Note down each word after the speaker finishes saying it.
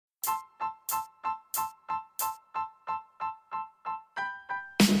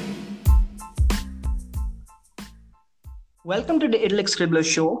Welcome to the Idyllic Scribbler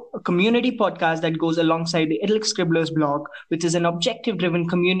Show, a community podcast that goes alongside the Idyllic Scribblers blog, which is an objective driven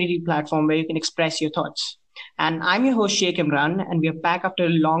community platform where you can express your thoughts. And I'm your host, Sheikh Imran, and we are back after a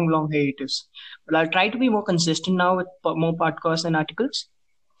long hiatus. But I'll try to be more consistent now with more podcasts and articles.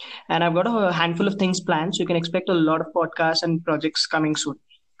 And I've got a handful of things planned, so you can expect a lot of podcasts and projects coming soon.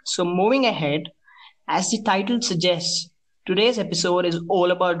 So, moving ahead, as the title suggests, today's episode is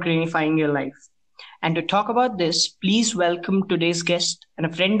all about greenifying your life. And to talk about this, please welcome today's guest and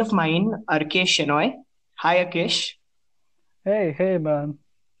a friend of mine, Arkesh Shenoy. Hi, Arkesh. Hey, man.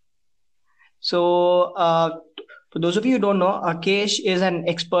 So, for those of you who don't know, Arkesh is an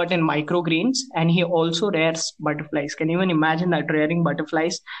expert in microgreens and he also rears butterflies. Can you even imagine that, rearing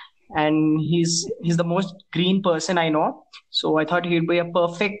butterflies? And he's the most green person I know. So I thought he'd be a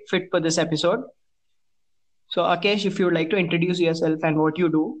perfect fit for this episode. So, Arkesh, if you would like to introduce yourself and what you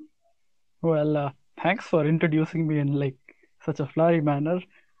do. Well, thanks for introducing me in such a flowery manner.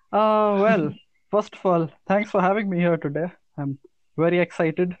 Well, first of all, thanks for having me here today. I'm very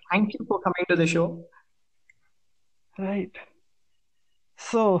excited. Thank you for coming to the show. Right.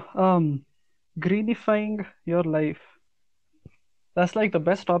 So, greenifying your life. That's like the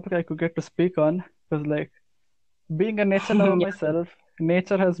best topic I could get to speak on because being a nature lover Yeah. myself,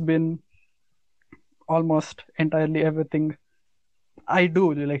 nature has been almost entirely everything I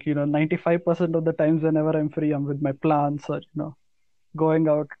do. 95% of the times whenever I'm free, I'm with my plants or, going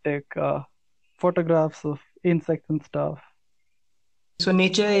out to take photographs of insects and stuff. So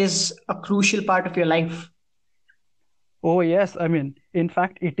nature is a crucial part of your life. Oh, yes. I mean, in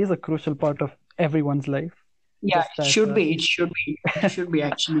fact, it is a crucial part of everyone's life. Yeah, Just it as, should be. It should be. It should be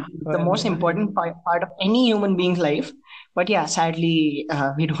actually the well, most important part of any human being's life. But yeah, sadly,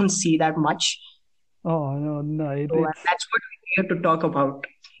 we don't see that much. oh, no, So and that's what we're here to talk about.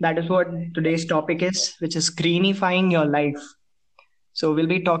 That is what today's topic is, which is greenifying your life. So we'll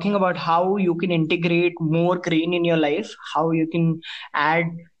be talking about how you can integrate more green in your life, how you can add,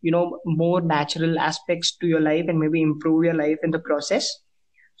 more natural aspects to your life and maybe improve your life in the process.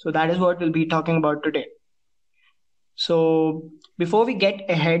 So that is what we'll be talking about today. So before we get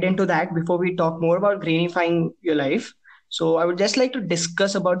ahead into that, before we talk more about greenifying your life, so I would just like to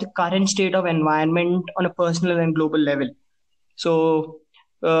discuss about the current state of environment on a personal and global level. So,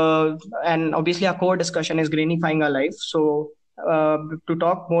 and obviously our core discussion is greenifying our life. So to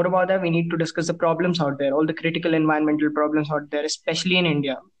talk more about that, we need to discuss the problems out there, all the critical environmental problems out there, especially in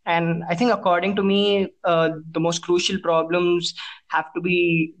India. And I think, according to me, the most crucial problems have to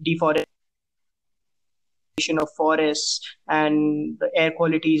be deforestation of forests, and the air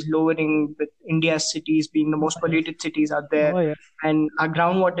quality is lowering with India's cities being the most polluted cities out there, oh, yes. and our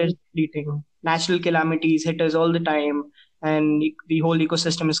groundwater is depleting. Natural calamities hit us all the time, and the whole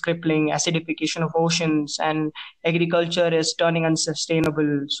ecosystem is crippling. Acidification of oceans and agriculture is turning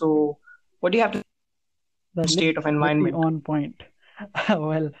unsustainable. So, what do you have to say about That the state of literally environment? on point.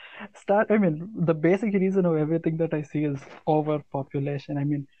 Well, I mean, the basic reason of everything that I see is overpopulation. I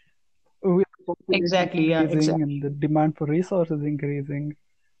mean, with population Exactly. Yeah. increasing and Exactly. the demand for resources increasing,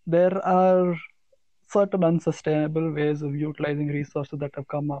 there are certain unsustainable ways of utilizing resources that have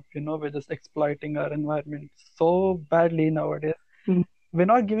come up. We're just exploiting our environment so badly nowadays. Mm. We're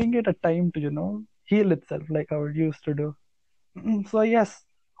not giving it a time to, heal itself like how it used to do. So, yes,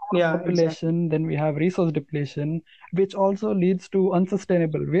 Yeah. Exactly. population, then we have resource depletion, which also leads to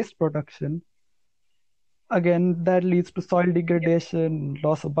unsustainable waste production. Again, that leads to soil degradation,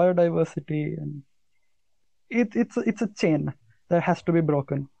 loss of biodiversity, and it's a chain that has to be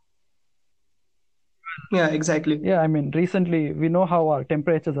broken. Yeah. Exactly. Yeah, I mean, recently we know how our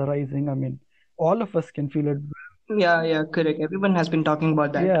temperatures are rising. I mean, all of us can feel it. Yeah. Yeah. Correct. Everyone has been talking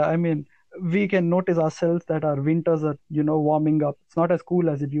about that. Yeah, I mean, we can notice ourselves that our winters are, warming up. It's not as cool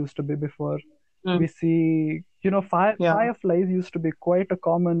as it used to be before. Mm. We see, Yeah. fireflies used to be quite a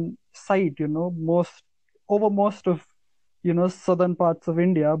common sight, most of, southern parts of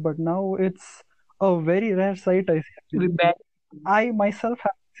India, but now it's a very rare sight I see. We bet. I myself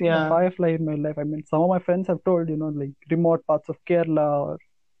have seen a Yeah. firefly in my life. I mean, some of my friends have told, like remote parts of Kerala or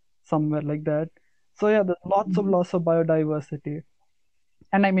somewhere like that. So yeah, there's lots of loss of biodiversity.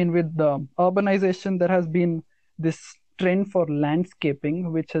 And I mean, with the urbanization, there has been this trend for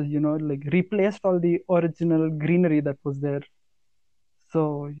landscaping, which has, replaced all the original greenery that was there.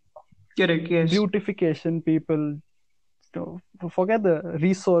 So Correct. Yes. beautification, people, forget the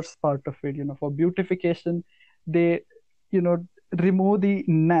resource part of it. For beautification, they, you know, remove the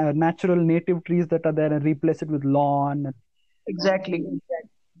natural native trees that are there and replace it with lawn and Exactly. Yeah.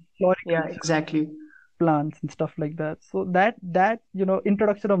 floriculture Exactly. plants and stuff like that. So that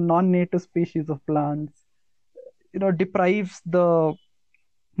introduction of non-native species of plants, deprives the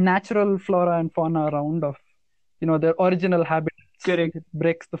natural flora and fauna around of their original habitats. Correct. It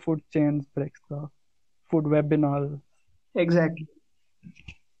breaks the food chains, breaks the food web and all. Exactly.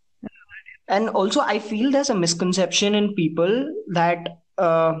 And also, I feel there's a misconception in people that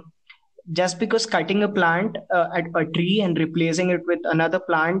just because cutting a plant at a tree and replacing it with another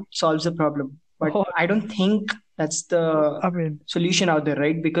plant solves the problem. But Oh, I don't think that's the I mean, solution out there,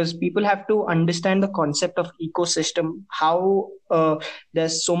 right? Because people have to understand the concept of ecosystem, how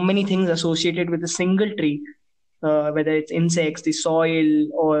there's so many things associated with a single tree, whether it's insects, the soil,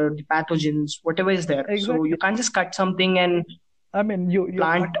 or the pathogens, whatever is there. So you exactly. can't just cut something and I mean, you're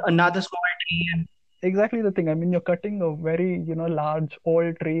plant another small tree. And exactly the thing. I mean, you're cutting a very, large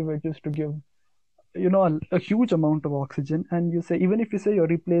old tree which used to give, a huge amount of oxygen. And you say, even if you say you're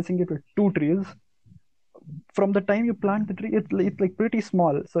replacing it with two trees, from the time you plant the tree, it's like pretty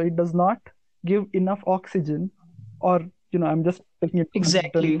small. So it does not give enough oxygen, or, I'm just taking it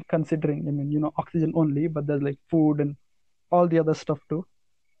exactly. considering, I mean, oxygen only, but there's like food and all the other stuff too,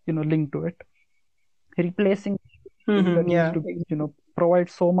 linked to it. Replacing thing that used Yeah. to provide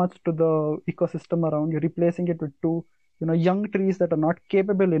so much to the ecosystem around, you're replacing it with two young trees that are not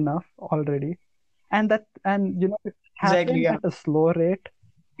capable enough already, and if it Exactly. happened Yeah. at a slow rate,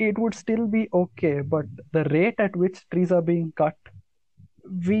 it would still be okay, but the rate at which trees are being cut,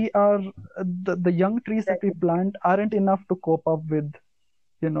 we are the young trees that we plant aren't enough to cope up with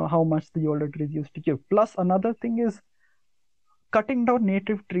how much the older trees used to give. Plus, another thing is cutting down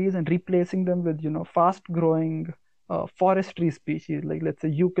native trees and replacing them with fast growing forestry species, like let's say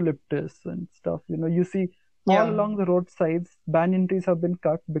eucalyptus and stuff. You see all Yeah. along the roadsides banyan trees have been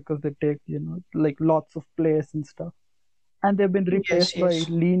cut because they take like lots of place and stuff, and they've been Yes. replaced by Yes.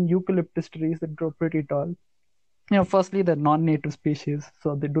 lean eucalyptus trees that grow pretty tall. Firstly, they're non-native species,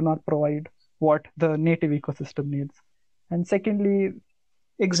 so they do not provide what the native ecosystem needs. And secondly,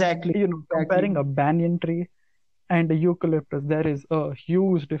 Exactly. comparing Exactly. a banyan tree and a eucalyptus, there is a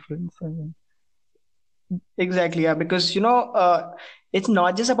huge difference. I mean, Exactly. Yeah. Because it's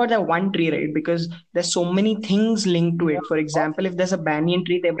not just about that one tree, right? Because there's so many things linked to yeah, it. For example, if there's a banyan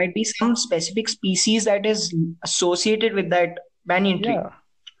tree, there might be some specific species that is associated with that banyan tree. yeah.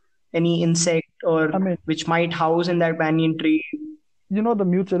 Any insect or I mean, which might house in that banyan tree. the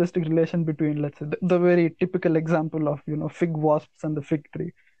mutualistic relation between, let's say, the very typical example of, fig wasps and the fig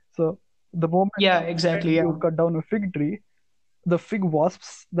tree. So the moment Yeah. Exactly. Yeah. you cut down a fig tree, the fig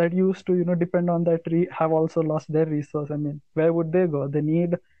wasps that used to, depend on that tree have also lost their resource. I mean, where would they go? They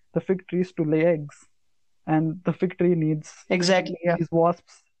need the fig trees to lay eggs, and the fig tree needs Exactly. Yeah. these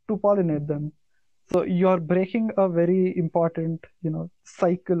wasps to pollinate them. So you're breaking a very important,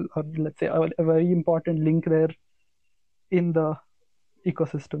 cycle, or let's say a very important link there in the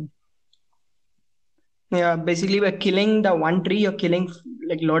ecosystem. Yeah. Basically, we're killing the one tree. You're killing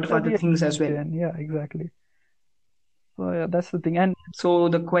like a lot of other The things as well. yeah, exactly. So yeah, that's the thing. And So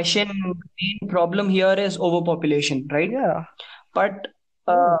the main problem here is overpopulation, right? yeah, But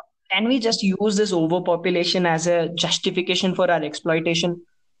can we just use this overpopulation as a justification for our exploitation?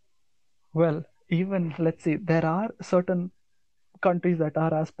 well, even let's see, there are certain countries that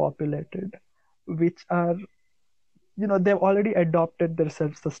are as populated, which are, they've already adopted their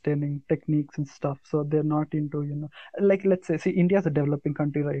self-sustaining techniques and stuff. So they're not into, like let's say, see, India is a developing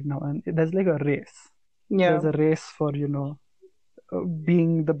country right now, and there's like a race. Yeah. There's a race for,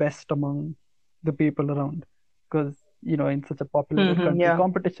 being the best among the people around, because in such a populated country, Yeah.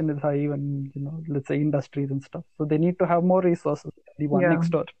 competition is high, even let's say industries and stuff, so they need to have more resources than the one Yeah. next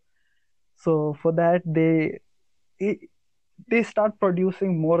door. So for that, they start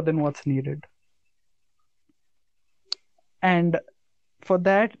producing more than what's needed, and for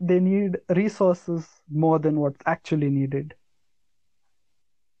that they need resources more than what's actually needed.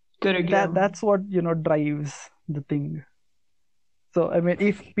 Correct. Yeah. That's what drives the thing. So I mean,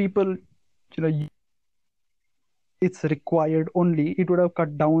 if people it's required only, it would have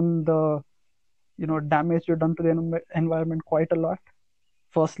cut down the damage you've done to the environment quite a lot,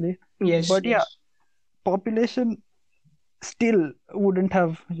 firstly. Yes. But yeah, Yes. population still wouldn't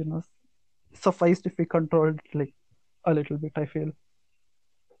have sufficed if we controlled like a little bit, I feel.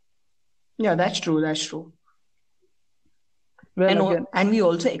 Yeah. That's true. That's true. Well, And again, and we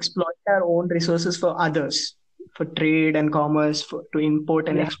also exploit our own resources for others, for trade and commerce, to import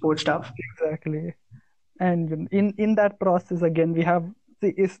and yeah, export stuff. exactly. And in that process, again, we have,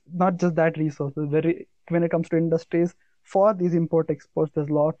 see, it's not just that resources. Very, when it comes to industries, for these import exports, there's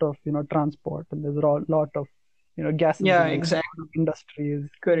a lot of transport, and there's a lot of gases Yeah. released Exactly. from industries.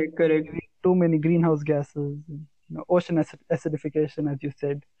 Correct. Correct. Too many greenhouse gases, ocean acidification, as you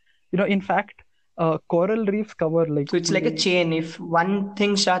said. In fact, Coral reefs cover like So it's like a fully chain. If one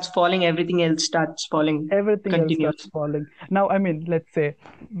thing starts falling, everything else starts falling everything else starts continuously. falling. Now, I mean, let's say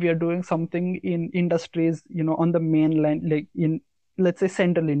we are doing something in industries, on the mainland, like in, let's say,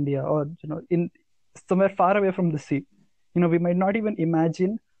 central India, or, in somewhere far away from the sea. We might not even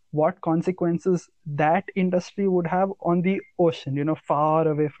imagine what consequences that industry would have on the ocean, far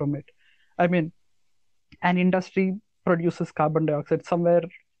away from it. I mean, an industry produces carbon dioxide somewhere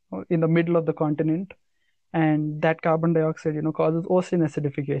in the middle of the continent, and that carbon dioxide causes ocean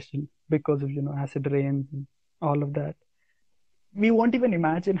acidification because of acid rains and all of that. We won't even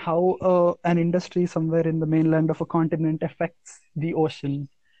imagine how an industry somewhere in the mainland of a continent affects the oceans.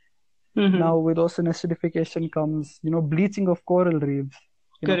 Now Mm-hmm. with ocean acidification comes bleaching of coral reefs.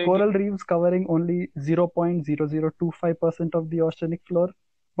 Correct. Coral reefs covering only 0.0025% of the oceanic floor,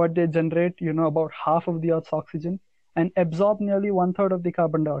 but they generate about half of the earth's oxygen and absorb nearly one third of the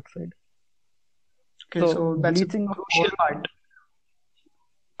carbon dioxide. Okay, So so that's a bleaching of crucial part.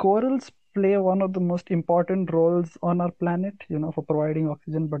 corals play one of the most important roles on our planet, for providing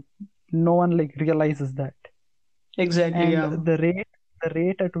oxygen, but no one like realizes that. Exactly, And yeah. the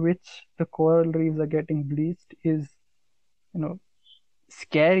rate at which the coral reefs are getting bleached is, you know,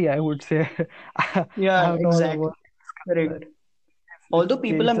 scary, I would say. I Yeah, have no other exactly. word to describe Correct. that. Although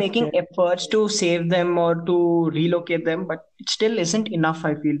people It's are just making scary. efforts to save them or to relocate them, but it still isn't enough,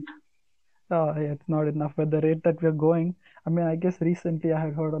 I feel. Yeah, it's not enough at the rate that we're going. I mean, I guess recently I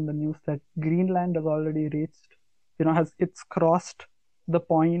had heard on the news that Greenland has already reached, has it's crossed the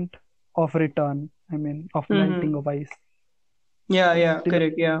point of return. I mean, of melting Mm-hmm. of ice. Yeah, So yeah, till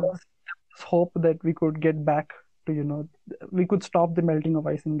correct, yeah. there was hope that we could get back to, we could stop the melting of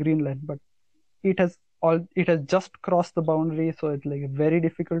ice in Greenland, but it has just crossed the boundary, so it's like very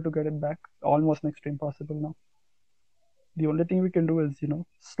difficult to get it back, almost next to impossible now. The only thing we can do is,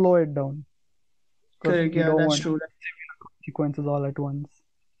 slow it down because Correct, we yeah, don't that's want true. consequences all at once.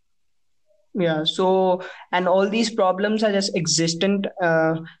 Yeah, so and all these problems are just existent,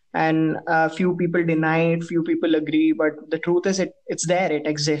 and few people deny it, few people agree, but the truth is it's there, it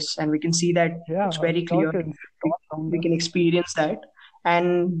exists, and we can see that Yeah, it's very clear. it's We, all around we us. can experience that,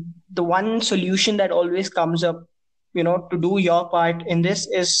 and the one solution that always comes up, to do your part in this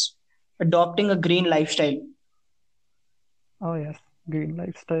is adopting a green lifestyle. Oh yes, green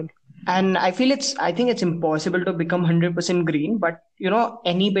lifestyle. And I think it's impossible to become 100% green, but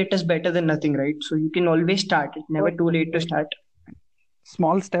any bit is better than nothing, right? So you can always start. It's Oh, never too late to yes. start.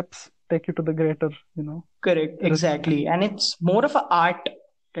 Small steps take you to the greater, Correct, result. exactly. And it's more of a art,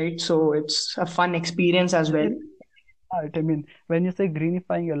 right? So it's a fun experience as well. It's art. I mean, when you say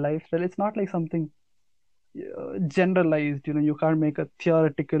greenifying your lifestyle, it's not like something generalized. You can't make a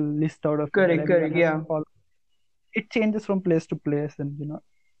theoretical list out of it that Correct, everyone correct, has to yeah. follow. It changes from place to place, and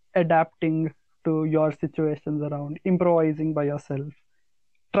adapting to your situations around, improvising by yourself,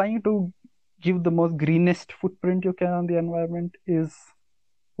 trying to give the most greenest footprint you can on the environment is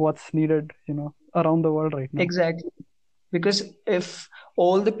what's needed, around the world right now. Exactly. Because if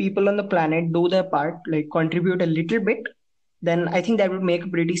all the people on the planet do their part, like contribute a little bit, then I think that would make a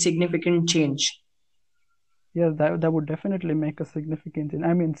pretty significant change. Yeah, that would definitely make a significant change.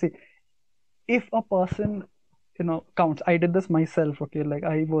 I mean, see, if a person, counts. I did this myself, okay? Like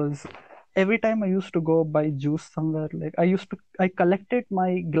every time I used to go buy juice somewhere, like I collected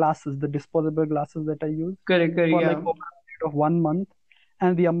my glasses, the disposable glasses that I use Correct, correct, for like yeah. over a period of 1 month,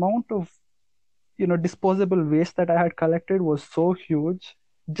 and the amount of disposable waste that I had collected was so huge.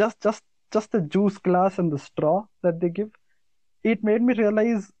 Just the juice glass and the straw that they give. It made me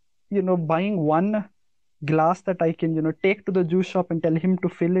realize, buying one glass that I can, take to the juice shop and tell him to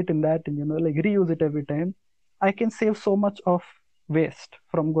fill it in that and, like reuse it every time. I can save so much of waste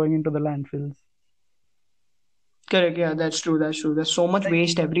from going into the landfills. Correct, yeah, that's true, that's true. There's so much Like,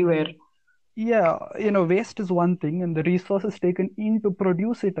 waste everywhere. yeah, waste is one thing, and the resources taken in to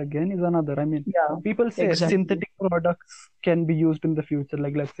produce it again is another. I mean, Yeah, people say exactly. synthetic products can be used in the future.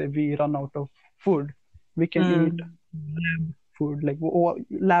 Like, let's say we run out of food, we can eat Mm. lab food, like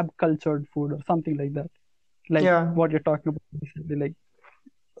lab cultured food or something like that. Like Yeah, what you're talking about, basically, like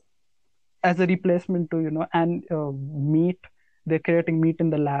as a replacement to, and meat, they're creating meat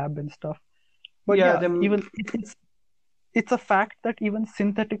in the lab and stuff. But yeah, yeah, them even it's a fact that even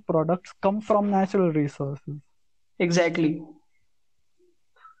synthetic products come from natural resources. exactly.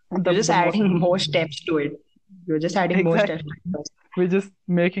 And You're the just the most adding more steps to it. You're just adding more steps exactly, to it. we're just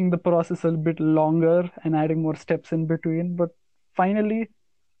making the process a bit longer and adding more steps in between. But finally,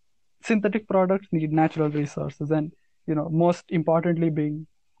 synthetic products need natural resources, and most importantly, being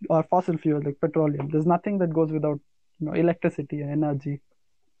or fossil fuel like petroleum. There's nothing that goes without electricity and energy.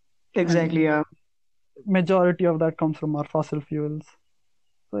 And Exactly, yeah. majority of that comes from our fossil fuels.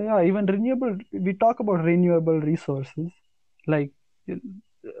 So yeah, even renewable, we talk about renewable resources like uh,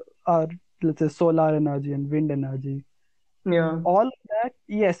 our, let's say, solar energy and wind energy. Yeah. All of that,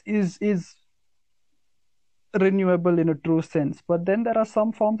 yes, is renewable in a true sense. But then there are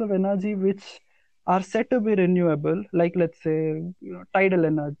some forms of energy which are said to be renewable, like let's say, tidal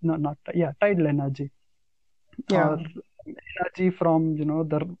energy, no, not yeah, tidal energy, Yeah. or energy from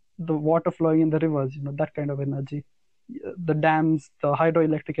the water flowing in the rivers, that kind of energy, the dams, the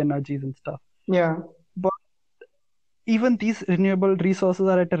hydroelectric energies and stuff. Yeah. But even these renewable resources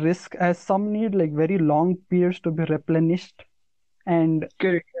are at a risk, as some need like very long periods to be replenished, and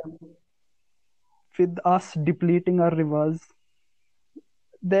Correct. with us depleting our rivers,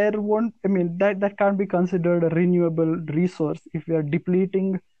 there won't, I mean, that can't be considered a renewable resource if we are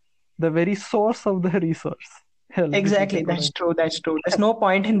depleting the very source of the resource. Hell, if you Exactly. get what That's I true. That's true. There's no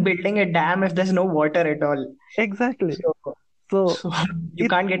point in building a dam if there's no water at all. exactly. So, So so you it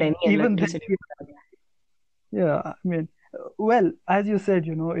can't get any even then, electricity. yeah, I mean, well, as you said,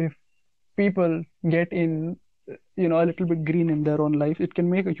 if people get in, a little bit green in their own life, it can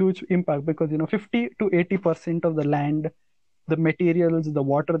make a huge impact, because 50 to 80% of the land, the materials, the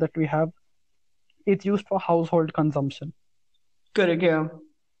water that we have, it's used for household consumption. Correct. Yeah.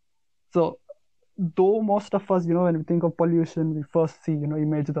 So though most of us, when we think of pollution, we first see,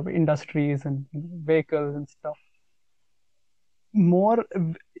 images of industries and vehicles and stuff. More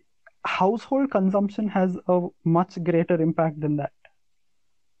household consumption has a much greater impact than that.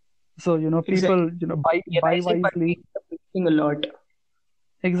 So, Exactly. people, buy Realizing but wisely. thinking a lot.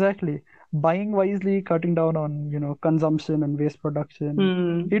 Exactly. Buying wisely, cutting down on, consumption and waste production.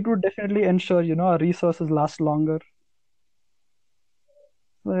 Hmm. It would definitely ensure, our resources last longer.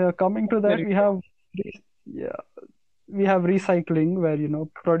 So, yeah, coming to that, Correct. yeah, we have recycling, where,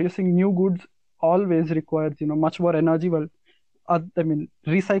 producing new goods always requires, much more energy. Well, I mean,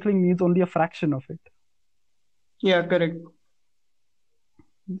 recycling needs only a fraction of it. Yeah. Correct.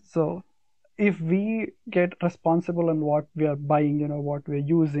 So if we get responsible on what we are buying, what we're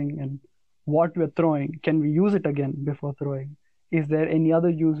using and what we're throwing, can we use it again before throwing? Is there any other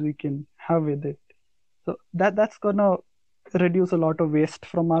use we can have with it? So that's gonna reduce a lot of waste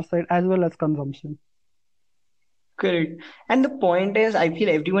from our side as well as consumption. Correct. And the point is, I feel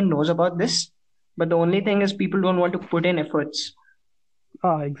everyone knows about this, but the only thing is people don't want to put in efforts.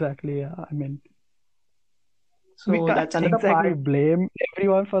 Exactly. Yeah. I mean, we So can't that's another exactly part. blame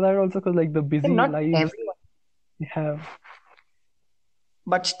everyone for that also, because like the And busy not lives everyone, we have.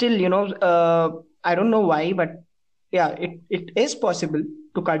 but still, I don't know why, but yeah, it is possible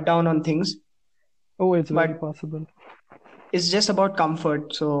to cut down on things, Oh, it's very but possible. it's just about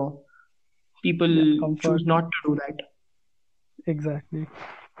comfort. So people Yeah, choose comfort. not to do that. Exactly.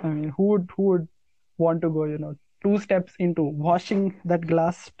 I mean, who would want to go, 2 steps into washing that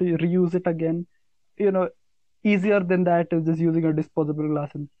glass to reuse it again? You know, Easier than that is just using a disposable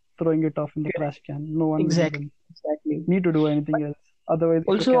glass and throwing it off in the Correct. trash can. No one will Exactly. even Exactly. need to do anything else. Otherwise, if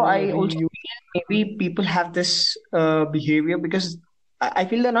you Also, can, I also reuse. feel maybe people have this behavior because I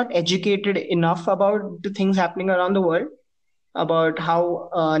feel they're not educated enough about the things happening around the world, about how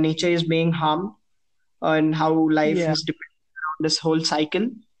nature is being harmed and how life Yeah, is dependent on this whole cycle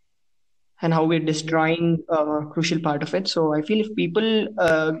and how we're destroying a crucial part of it. So I feel if people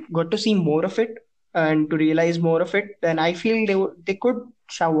got to see more of it and to realize more of it, then I feel they could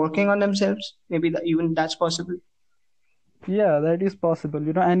start working on themselves. Maybe even that's possible. yeah, that is possible.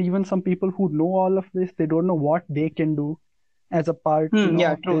 And even some people who know all of this, they don't know what they can do as a part, Hmm,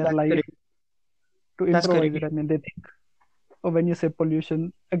 yeah, of true. their That's life correct. to That's improvise correct. it. I mean, they think, oh, when you say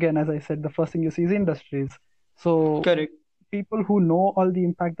pollution, again, as I said, the first thing you see is industries. So Correct. people who know all the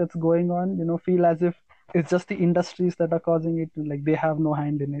impact that's going on, feel as if it's just the industries that are causing it, like they have no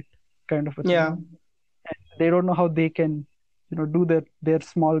hand in it, kind of a thing. Yeah. They don't know how they can, do their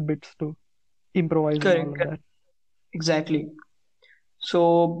small bits to improvise and all Correct. of Correct. that. Exactly.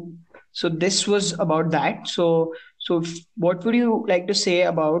 So, so this was about that. What would you like to say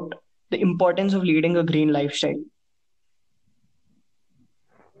about the importance of leading a green lifestyle?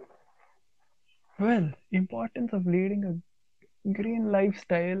 Well, importance of leading a green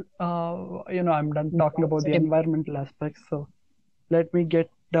lifestyle. I'm done talking about the environmental aspects. So let me get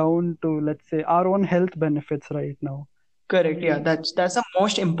down to, let's say, our own health benefits right now. Correct. Yeah, that's the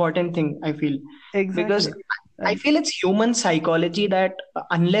most important thing I feel because Exactly. I feel it's human psychology that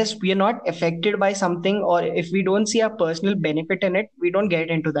unless we are not affected by something or if we don't see a personal benefit in it, we don't get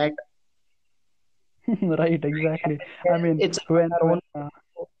into that. Right, exactly. I mean, It's when our when own.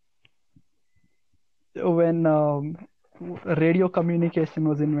 uh, when radio communication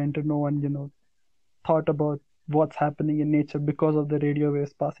was invented, no one, thought about what's happening in nature because of the radio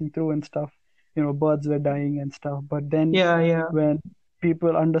waves passing through and stuff. Birds were dying and stuff. But then Yeah, yeah. when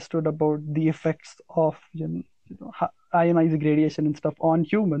people understood about the effects of ionizing radiation and stuff on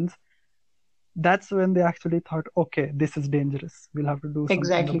humans, that's when they actually thought, okay, this is dangerous. We'll have to do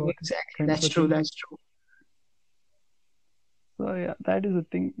something Exactly, about it. exactly. Kind of That's a true. thing. That's true. So yeah, that is a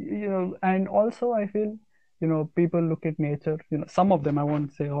thing. And also I feel, people look at nature, some of them, I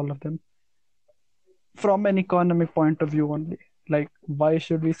won't say all of them, from an economic point of view only. Like, why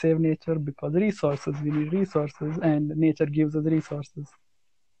should we save nature? Because resources, we need resources, and nature gives us resources.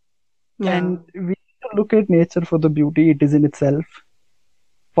 Yeah, And we need to look at nature for the beauty it is in itself,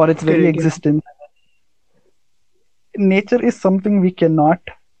 for its very correct. Yeah, existence. Nature is something we cannot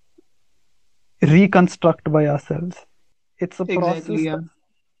reconstruct by ourselves. It's a exactly. process Yeah,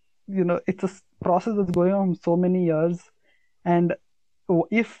 it's a process that's going on so many years, and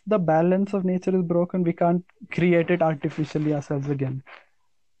if the balance of nature is broken, we can't create it artificially ourselves again.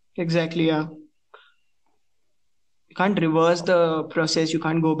 exactly. Yeah, you can't reverse the process. You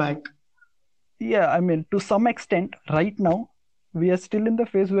can't go back. Yeah, I mean, to some extent, right now, we are still in the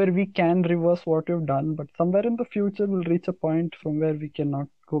phase where we can reverse what we've done, but somewhere in the future, we'll reach a point from where we cannot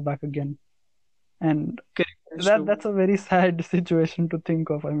go back again. And Correct. That's that's true. a very sad situation to think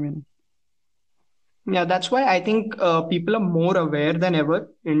of. I mean, Yeah, that's why I think people are more aware than ever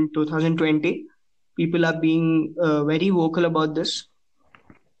in 2020. People are being very vocal about this.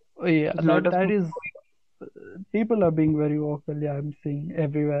 yeah, There's a lot that of that things is people are being very vocal. Yeah, I'm seeing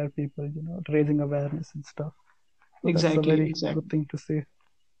everywhere people, raising awareness and stuff. So that's a exactly, very good exactly. thing to see.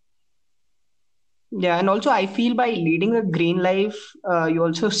 Yeah, and also I feel by leading a green life, you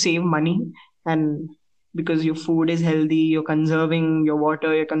also save money, and because your food is healthy, you're conserving your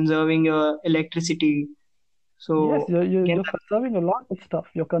water, you're conserving your electricity. Yes, So again, you're conserving a lot of stuff.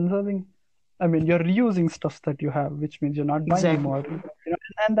 You're conserving, I mean, you're reusing stuff that you have, which means you're not buying exactly, more.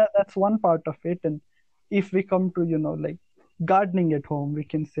 And that's one part of it. And if we come to, like gardening at home, we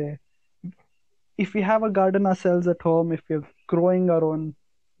can say if we have a garden ourselves at home, if we're growing our own,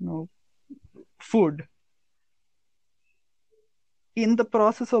 food, in the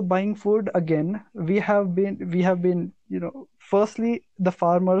process of buying food, again, we have been firstly, the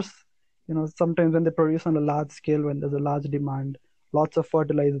farmers, sometimes when they produce on a large scale, when there's a large demand, lots of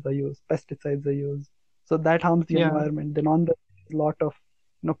fertilizers are used, pesticides are used, so that harms the yeah, environment. Then on the lot of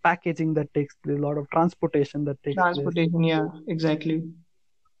packaging that takes place, a lot of transportation that takes place. transportation, yeah, exactly,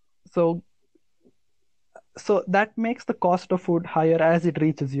 So that makes the cost of food higher as it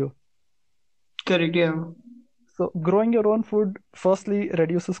reaches you. correct, yeah, So growing your own food firstly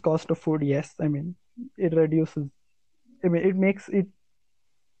reduces cost of food. Yes, I mean, it reduces, I mean, it makes it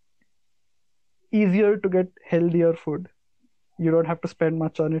easier to get healthier food. You don't have to spend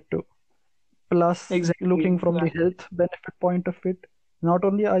much on it too. Plus, exactly, looking from yeah, the health benefit point of it, not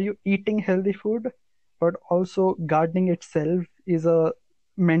only are you eating healthy food, but also gardening itself is a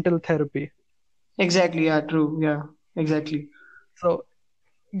mental therapy. exactly, yeah, true, yeah, exactly, So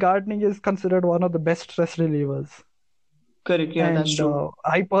gardening is considered one of the best stress relievers. correct, yeah, that's And true.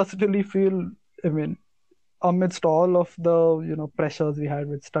 I personally feel, I mean, amidst all of the pressures we had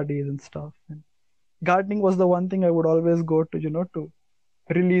with studies and stuff, and gardening was the one thing I would always go to, to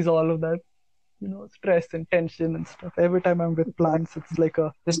release all of that, stress and tension and stuff. Every time I'm with Exactly. plants, it's like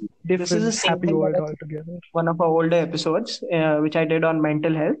a This is the different same happy thing that world I said altogether. in one of our older episodes, which I did on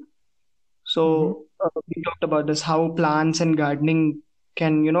mental health. Hmm. So we talked about this, how plants and gardening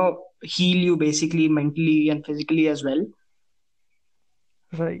can, heal you basically mentally and physically as well.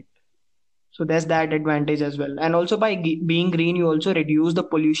 Right. So there's that advantage as well. And also by being green, you also reduce the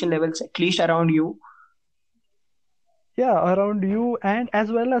pollution levels, at least around you. Yeah, around you and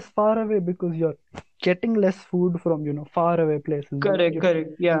as well as far away, because you're getting less food from, far away places. Correct,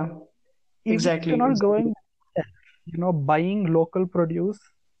 correct. Yeah, Even if you're exactly, not exactly. growing, buying local produce,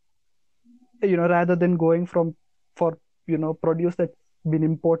 rather than going for, produce that's been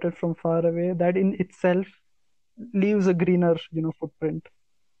imported from far away, that in itself leaves a greener, footprint.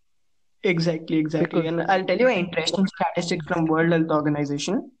 Exactly, exactly. Because And I'll tell you an interesting statistics from World Health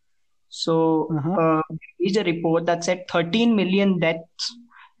Organization. So uh-huh, we reached a report that said 13 million deaths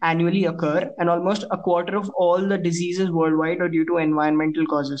annually occur, and almost a quarter of all the diseases worldwide are due to environmental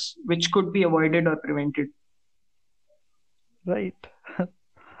causes, which could be avoided or prevented. right.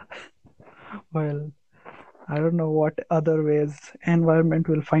 Well, I don't know what other ways environment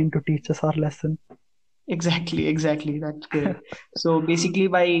will find to teach us our lesson. Exactly, exactly. That's correct. So basically,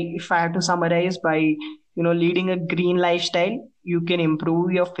 if I have to summarize, by leading a green lifestyle, you can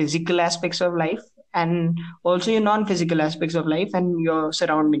improve your physical aspects of life and also your non-physical aspects of life and your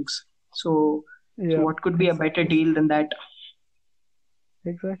surroundings. So So Yeah, what could be a better deal than that?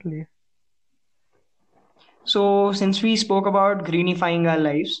 exactly. So, since we spoke about greenifying our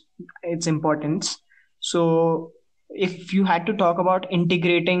lives, its importance. So, if you had to talk about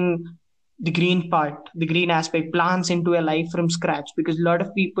integrating the green part, the green aspect, plants into a life from scratch, because a lot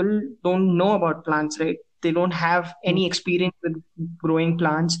of people don't know about plants, right? They don't have Mm. any experience with growing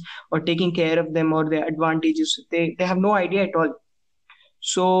plants or taking care of them or their advantages. They have no idea at all.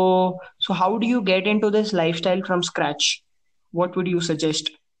 So how do you get into this lifestyle from scratch? What would you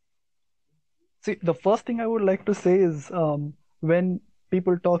suggest? See, the first thing I would like to say is when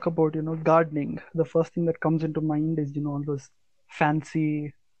people talk about, gardening, the first thing that comes into mind is, all those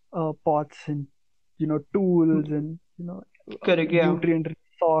fancy pots and, tools and, Correct, yeah. nutrient-rich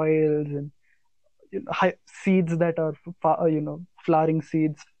soils and seeds that are, flowering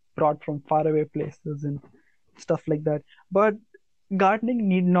seeds brought from faraway places and stuff like that. But gardening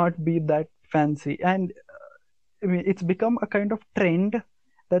need not be that fancy. And I mean, it's become a kind of trend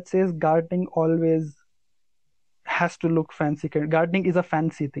that says gardening always has to look fancy. Gardening is a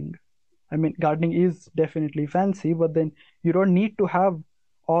fancy thing. I mean, gardening is definitely fancy, but then you don't need to have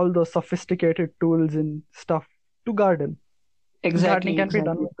all those sophisticated tools and stuff to garden. Gardening Exactly, can be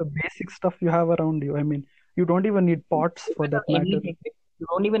done exactly. with the basic stuff you have around you. I mean, you don't even need pots for Without that matter. anything. You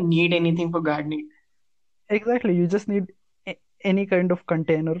don't even need anything for gardening. Exactly, you just need any kind of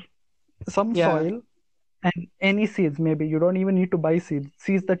container, some Yeah, soil, and any seeds. Maybe you don't even need to buy seeds.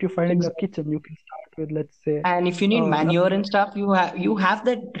 Seeds that you find in your exactly. kitchen, you can start with, let's say, And if you need manure and stuff, you have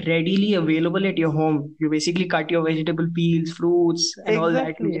that readily available at your home. You basically cut your vegetable peels, fruits, and all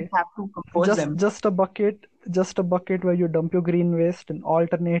that. You just exactly. have to compose just them. just a bucket just a bucket where you dump your green waste and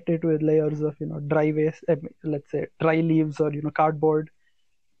alternate it with layers of dry waste, let's say dry leaves or cardboard.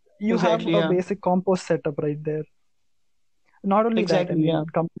 You have Exactly, a yeah. basic compost setup right there. Not only that, I Exactly, mean, yeah.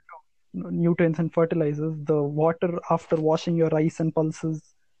 come to nutrients and fertilizers, the water after washing your rice and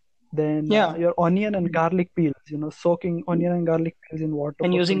pulses, then Yeah. your onion and garlic peels, soaking onion and garlic peels in water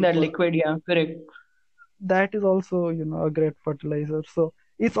And for using that 24 hours. liquid, yeah, correct. That is also a great fertilizer. So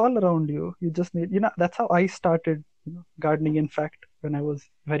it's all around you. You just need, that's how I started gardening, in fact, when I was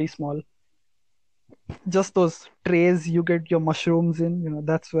very small. Just those trays you get your mushrooms in,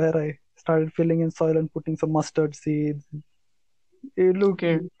 that's where I started filling in soil and putting some mustard seeds. It look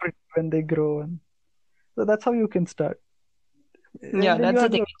Okay. pretty when they grow, and so that's how you can start. Yeah, And then you that's the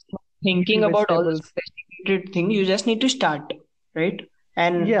have thing. your Thinking leafy about all the vegetables. sophisticated thing, you just need to start, right?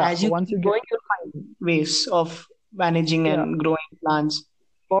 And Yeah, as you once you keep get, going, you'll find ways of managing yeah, and growing plants.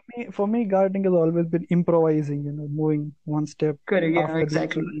 for me gardening has always been improvising, moving one step Correct, yeah, after the other.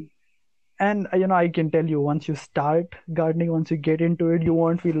 exactly. And I can tell you, once you start gardening, once you get into it, you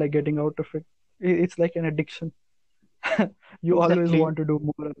won't feel like getting out of it. It's like an addiction. You always Exactly. want to do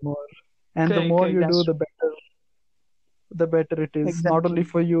more and more. And the Correct, more correct. you do, That's the better it is. Not only exactly.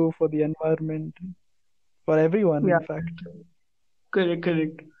 for you, for the environment, for everyone, Yeah, in fact. correct,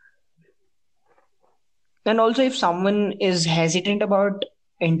 correct. And also, if someone is hesitant about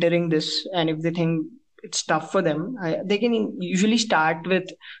entering this, and if they think it's tough for them, they can usually start with,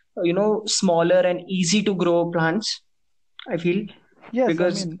 smaller and easy to grow plants. I feel Yes, I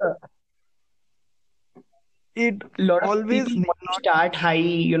because mean, it a lot of always people need want to not. start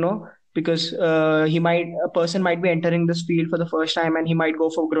high, because a person might be entering this field for the first time and he might go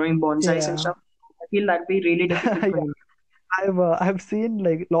for growing bonsais and Yeah. stuff. I feel that'd be really difficult for Yeah. him. I've seen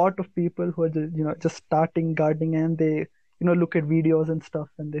like a lot of people who are just starting gardening, and they look at videos and stuff,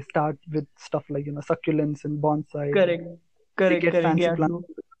 and they start with stuff like succulents and bonsais, and Correct, they correct, get correct. fancy Yeah, plants. true.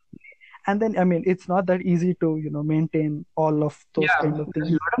 And then I mean, it's not that easy to maintain all of those Yeah, kind of there's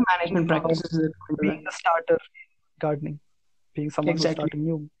a things. lot of management uh, practices that go into Being that. a starter gardening, being someone who's Exactly. starting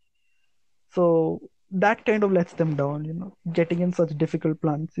new, so that kind of lets them down, getting in such difficult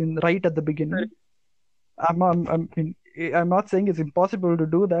plants in right at the beginning. Correct. I'm not saying it's impossible to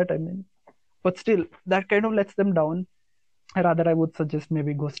do that, I mean, but still that kind of lets them down. Rather, I would suggest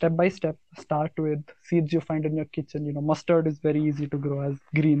maybe go step by step. Start with seeds you find in your kitchen. Mustard is very easy to grow as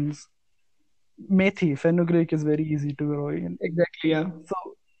greens. Methi, fenugreek is very easy to grow in. Exactly. Yeah. So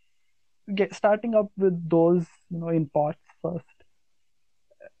starting up with those, in pots first.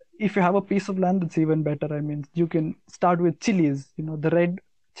 If you have a piece of land, that's even better. I mean, you can start with chilies. The red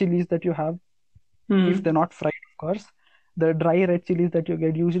chilies that you have, if they're Hmm. not fried, of course. The dry red chilies that you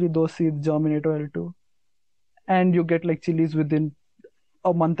get, usually those seeds germinate well too, and you get like chilies within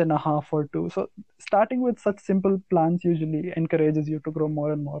a month and a half or two. So starting with such simple plants usually encourages you to grow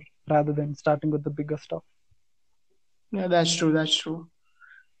more and more rather than starting with the bigger stuff. Yeah, that's true. That's true.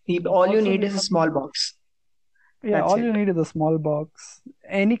 All you Also, need is a small box. Yeah, That's all you it. need is a small box,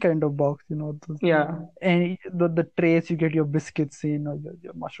 any kind of box, Yeah, the trays you get your biscuits in or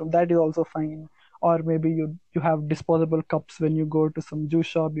your mushroom, that is also fine. Or maybe you have disposable cups when you go to some juice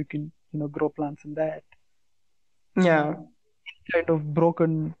shop, you can, grow plants in that. yeah. Kind of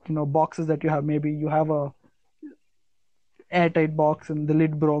broken, boxes that you have, maybe you have a airtight box and the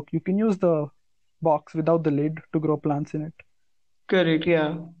lid broke, you can use the box without the lid to grow plants in it. Correct.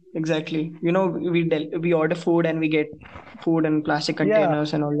 Yeah, exactly. We order food and we get food in plastic Yeah,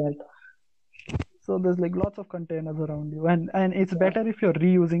 containers and all that. so there's like lots of containers around you, and it's Yeah, better if you're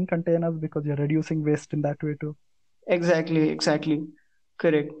reusing containers because you're reducing waste in that way too. exactly, exactly.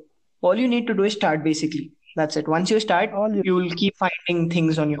 Correct. All you need to do is start basically. That's it. Once you start, All you you will keep finding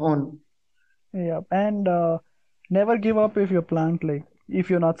things on your own. Yeah, and never give up if you plant, like if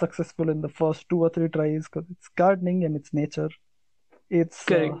you're not successful in the first two or three tries, because it's gardening and it's nature. It's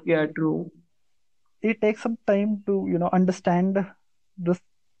Correct. Yeah, true. it takes some time to understand the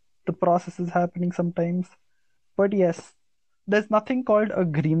the process is happening sometimes. But yes, there's nothing called a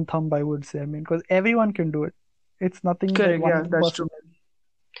green thumb, I would say. I mean, because everyone can do it. It's nothing that Correct. one Yeah, that's person. true.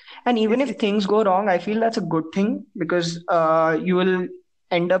 And even if It's things go wrong, I feel that's a good thing because you will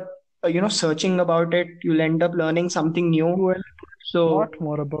end up, searching about it. You'll end up learning something you new. will a So, lot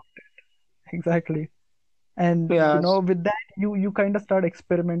more about it. Exactly. And yeah, with that you kind of start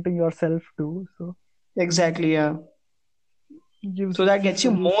experimenting yourself too. So exactly. Yeah. gives So that gives gets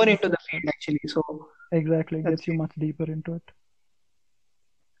you more solutions into to the that. field, actually. So Exactly, that's gets you much deeper into it.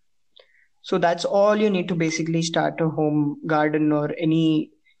 so that's all you need to basically start a home garden or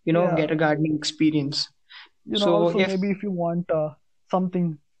any, Yeah, get a gardening experience. So also if maybe if you want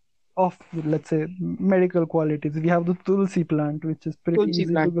something of, let's say, medical qualities, we have the tulsi plant, which is pretty tulsi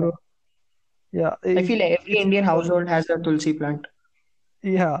easy to plant, grow. Yeah, I feel every it's Indian used. household has a tulsi plant.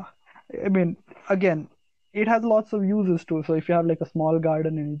 Yeah, I mean, again, it has lots of uses too. So if you have like a small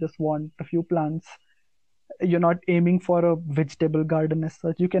garden and you just want a few plants, you're not aiming for a vegetable garden as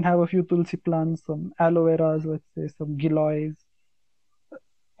such. You can have a few tulsi plants, some aloe veras, let's say, some giloys.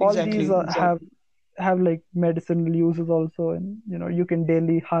 All these Exactly, exactly. have like medicinal uses also, and you can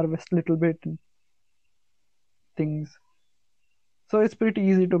daily harvest little bit and things. So it's pretty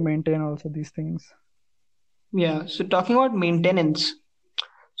easy to maintain also these things. Yeah. So talking about maintenance,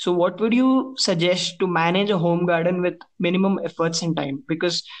 so what would you suggest to manage a home garden with minimum efforts and time?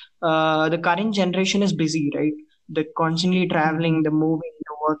 Because the current generation is busy, right? They're constantly traveling, Hmm. they're moving,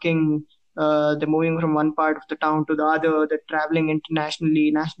 they're working, they're moving from one part of the town to the other, they're traveling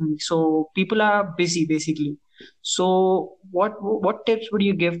internationally, nationally. So people are busy basically. So what tips would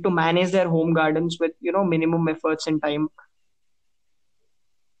you give to manage their home gardens with minimum efforts and time?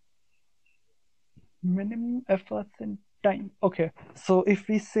 Minimum efforts and time. Okay, so if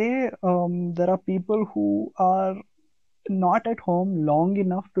we say there are people who are not at home long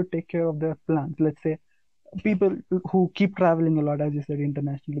enough to take care of their plants, let's say people who keep traveling a lot, as you said,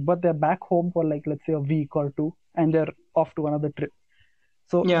 internationally, but they're back home for like, let's say, a week or two, and they're off to another trip.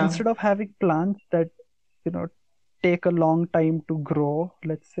 So Yeah, instead of having plants that you know take a long time to grow,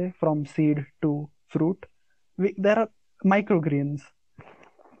 let's say from seed to fruit, there are microgreens.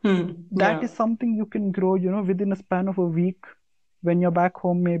 That yeah, is something you can grow, within a span of a week when you're back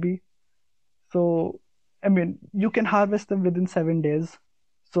home, maybe. So, I mean, you can harvest them within 7 days.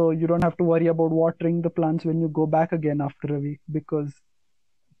 So you don't have to worry about watering the plants when you go back again after a week because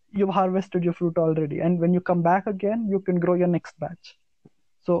you've harvested your fruit already. And when you come back again, you can grow your next batch.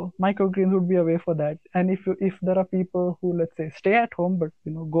 So microgreens would be a way for that. And if there are people who, let's say, stay at home but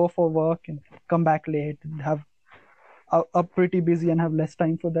go for work and come back late and have are pretty busy and have less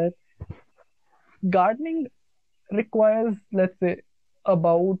time for that, gardening requires, let's say,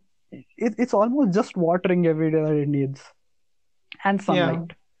 about it's almost just watering every day that it needs, and yeah.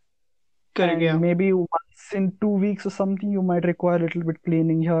 sunlight. Correct. And Yeah. maybe once in 2 weeks or something, you might require a little bit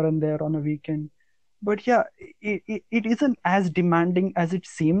cleaning here and there on a weekend. But yeah, it isn't as demanding as it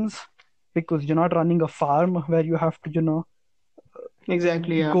seems because you're not running a farm where you have to,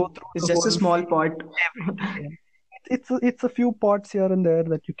 Exactly. Yeah. go through It's the just a whole small field pot. every day. It's a few pots here and there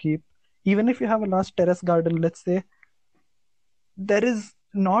that you keep. Even if you have a large terrace garden, let's say, there is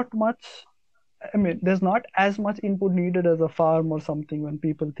not much. I mean, there's not as much input needed as a farm or something when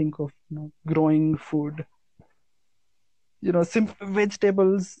people think of growing food. Simple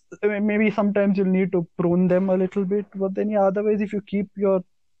vegetables. I mean, maybe sometimes you'll need to prune them a little bit, but then yeah, otherwise, if you keep your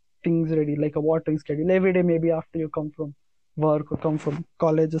things ready, like a watering schedule every day, maybe after you come from work or come from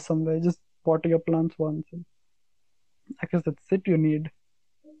college or somewhere, just water your plants once. And I guess that's it. You need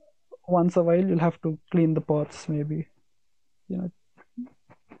once a while. You'll have to clean the pots, maybe. You know,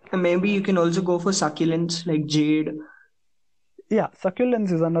 And maybe you can also go for succulents like jade. Yeah,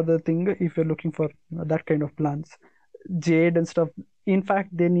 succulents is another thing if you're looking for that kind of plants. Jade and stuff. In fact,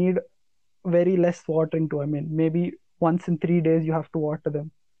 they need very less watering too. I mean, maybe once in 3 days you have to water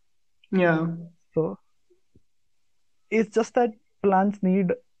them. Yeah, So it's just that plants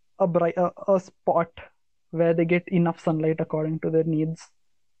need a spot where they get enough sunlight according to their needs.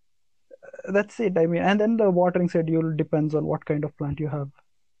 That's it. I mean, and then the watering schedule depends on what kind of plant you have.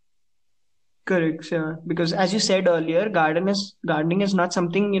 correct. Yeah, because as you said earlier, gardening is not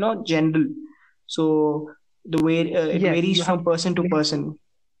something general. So the way it Yes, varies you have from person to to, person.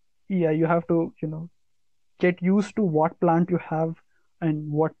 yeah, you have to, get used to what plant you have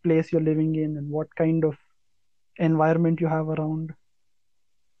and what place you're living in and what kind of environment you have around.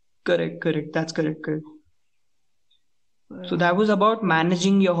 Correct, correct. That's correct, correct. So Yeah. that was about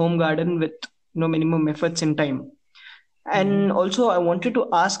managing your home garden with minimum efforts and time. Mhm. And also, I wanted to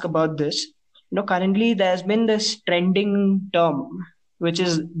ask about this. Currently there's been this trending term which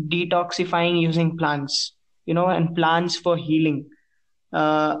is detoxifying using plants. And plants for healing.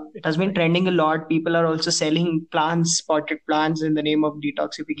 It has been Right. trending a lot. People are also selling plants, potted plants, in the name of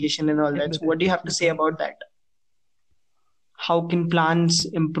detoxification and all In that. the So, what do you have to say yeah. about that? How can plants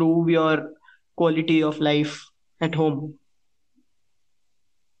improve your quality of life at home?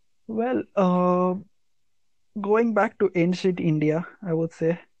 Well, going back to ancient India, I would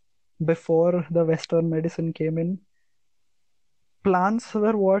say before the Western medicine came in, plants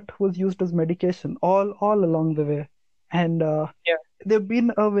were what was used as medication all along the way, and Yeah, they've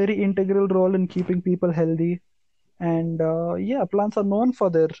been a very integral role in keeping people healthy. And yeah, plants are known for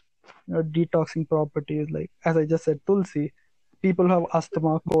their detoxing properties. Like as I just said, tulsi. People who have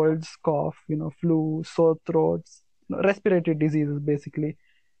asthma, colds, cough, flu, sore throats, respiratory diseases, basically.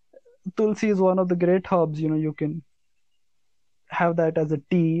 Tulsi is one of the great herbs. You can have that as a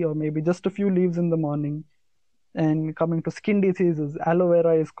tea or maybe just a few leaves in the morning. And coming to skin diseases, aloe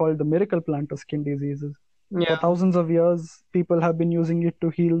vera is called the miracle plant of skin diseases. For yeah, thousands of years, people have been using it to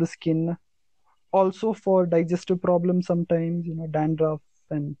heal the skin. Also for digestive problems sometimes, dandruff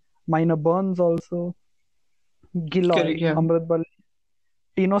and minor burns also. correct. Giloy, Yeah, Amritbal,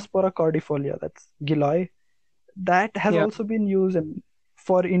 Tinospora cordifolia, that's Giloy. That has yeah, also been used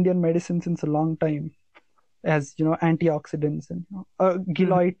for Indian medicine since a long time as, antioxidants. And mhm,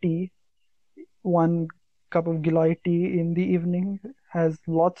 Giloy tea, one cup of Giloy tea in the evening has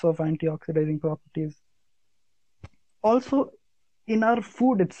lots of antioxidizing properties. Also, in our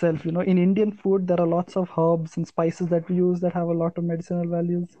food itself, in Indian food, there are lots of herbs and spices that we use that have a lot of medicinal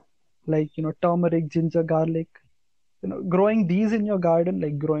values, like, turmeric, ginger, garlic. Growing these in your garden,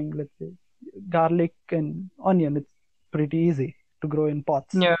 like growing, let's say, garlic and onion, it's pretty easy to grow in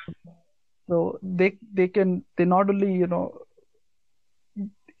pots. yeah, So they not only,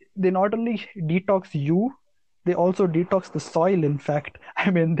 they not only detox you, they also detox the soil. In fact,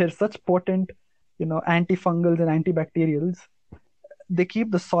 I mean, they're such potent, antifungals and antibacterials. They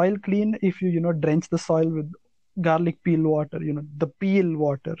keep the soil clean if you drench the soil with garlic peel water, the peel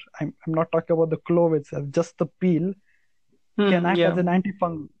water. I'm not talking about the clove itself, just the peel can act as yeah, an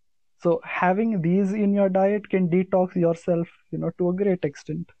antifungal. So having these in your diet can detox yourself, to a great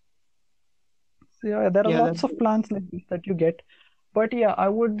extent. So yeah, there are yeah. lots of plants like this that you get. But yeah, I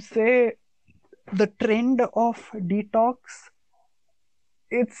would say the trend of detox,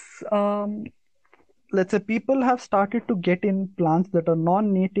 it's let's say people have started to get in plants that are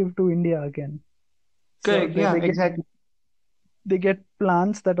non-native to India again. So Correct. they, Yeah, they get exactly. they get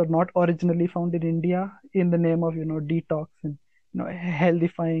plants that are not originally found in India in the name of detox and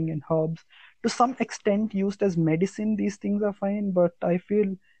healthifying and herbs. To some extent, used as medicine, these things are fine. But I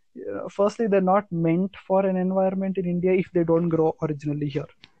feel, firstly, they're not meant for an environment in India if they don't grow originally here.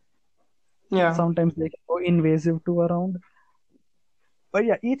 Yeah, Sometimes they go invasive too around. But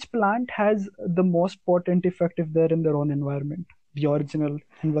yeah, each plant has the most potent effect if they're in their own environment, the original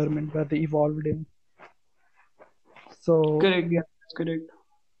environment where they evolved in. So correct. Yeah, that's correct.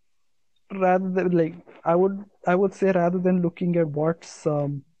 rather than like I would say rather than looking at what's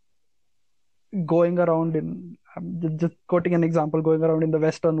going around in just quoting an example, going around in the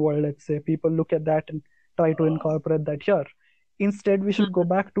Western world, let's say people look at that and try to incorporate that here. Instead, we should go Mhm.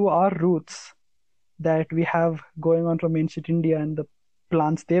 back to our roots that we have going on from ancient India and the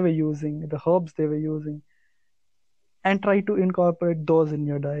plants they were using, the herbs they were using, and try to incorporate those in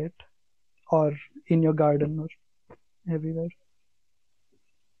your diet or in your garden or everywhere.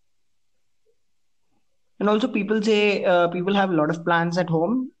 And also, people say people have a lot of plants at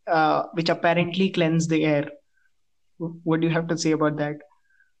home, which apparently cleanse the air. What do you have to say about that?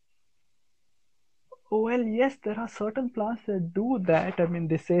 Well, yes, there are certain plants that do that. I mean,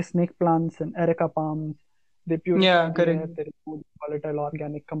 they say snake plants and areca palms, they purify Yeah, the correct. air, they remove volatile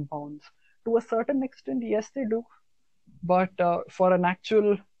organic compounds. To a certain extent, yes, they do. But for an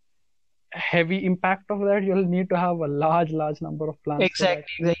actual heavy impact of that, you'll need to have a large number of plants for that.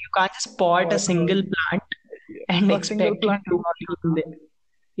 Exactly. You can't just pot For a single plant and a single expect it plant is to not bloom there.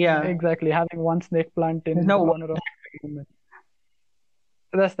 Yeah. exactly having one snake plant There's in the no way. corner of the room.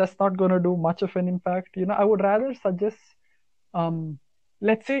 That's not going to do much of an impact. I would rather suggest, um,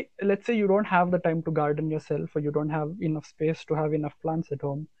 let's say you don't have the time to garden yourself, or you don't have enough space to have enough plants at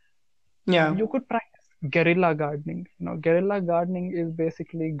home. Yeah. You could practice guerrilla gardening. Guerrilla gardening is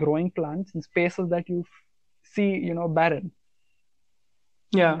basically growing plants in spaces that you see, barren.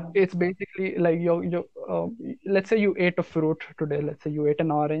 Yeah. It's basically like let's say you ate a fruit today. Let's say you ate an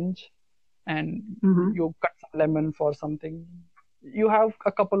orange, and Mm-hmm. you cut some lemon for something. You have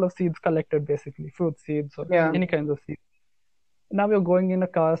a couple of seeds collected, basically fruit seeds or Yeah. any kinds of seeds. Now you're going in a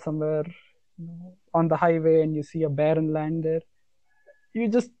car somewhere, on the highway, and you see a barren land there. You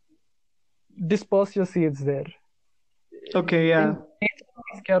just disperse your seeds there. Okay. Yeah. Nature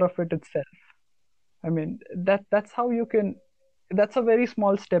takes care of it itself. I mean, that's how you can. That's a very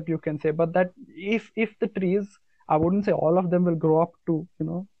small step, you can say, but that if the trees, I wouldn't say all of them will grow up to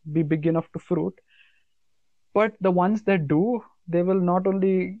be big enough to fruit, but the ones that do, they will not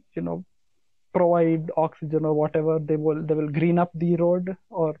only provide oxygen or whatever, they will green up the road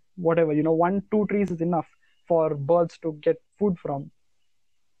or whatever. 1 2 trees is enough for birds to get food from.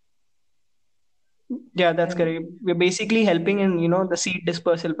 Yeah, that's And correct. We're basically helping in, the seed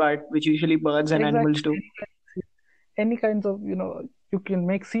dispersal part, which usually birds and exactly, animals do. any kinds of, you can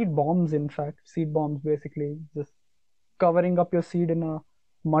make seed bombs. In fact, seed bombs, basically just covering up your seed in a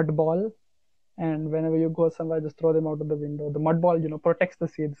mud ball, and whenever you go somewhere, just throw them out of the window. The mud ball, protects the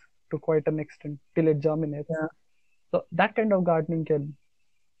seeds to quite an extent till it germinates. Yeah. So that kind of gardening can,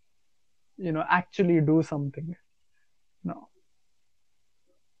 actually do something. No.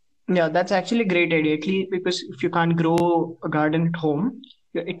 Yeah, that's actually a great idea. At least because if you can't grow a garden at home,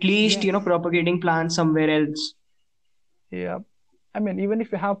 you're at least, Yes. propagating plants somewhere else. Yeah. I mean, even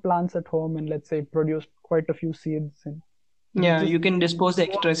if you have plants at home and let's say produce quite a few seeds, and you Yeah, just you can dispose the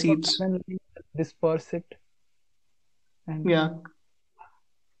go out extra to a seeds. barren land, disperse it, and Yeah,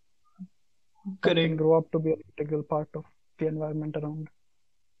 that can correct. grow up to be an integral part of the environment around.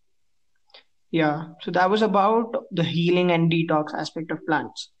 Yeah. So that was about the healing and detox aspect of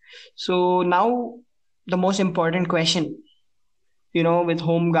plants. So now the most important question, with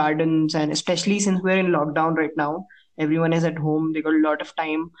home gardens, and especially since we're in lockdown right now, everyone is at home, they got a lot of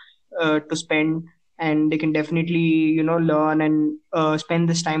time to spend, and they can definitely, learn and spend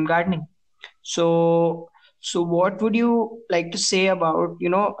this time gardening. So what would you like to say about,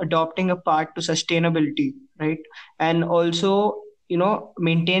 adopting a part to sustainability, right? And also,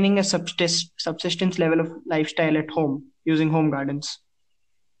 maintaining a subsistence level of lifestyle at home using home gardens.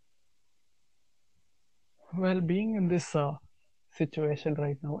 Well, being in this situation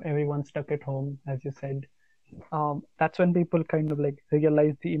right now, everyone's stuck at home, as you said. That's when people kind of like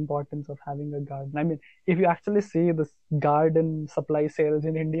realize the importance of having a garden. I mean, if you actually see this garden supply sales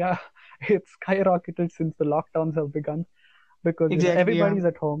in India, it's skyrocketed since the lockdowns have begun, because Exactly, yeah. everybody's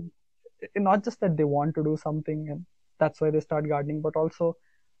at home. Not just that they want to do something and that's why they start gardening, but also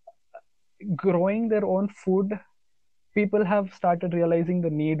growing their own food. People have started realizing the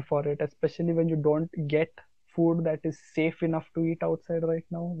need for it, especially when you don't get food that is safe enough to eat outside right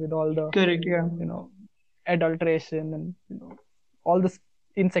now, with all the Correct, yeah. you know adulteration and all the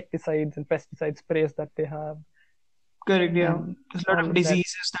insecticides and pesticide sprays that they have, Correct, yeah. and There's a lot all of of that.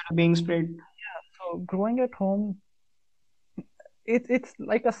 diseases that are being spread. So growing at home, it's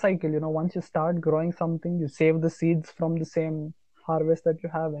like a cycle. Once you start growing something, you save the seeds from the same harvest that you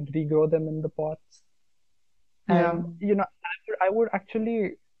have and regrow them in the pots. Yeah. And I would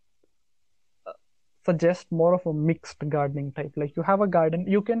actually suggest more of a mixed gardening type. Like, you have a garden,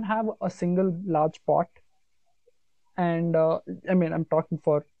 you can have a single large pot, and I mean, I'm talking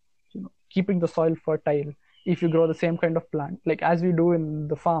for keeping the soil fertile. If you grow the same kind of plant, like as we do in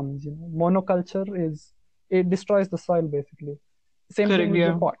the farms, monoculture is, it destroys the soil basically. Same thing Correct, with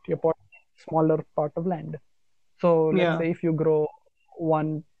yeah. your pot, smaller part of land. So let's Yeah. say if you grow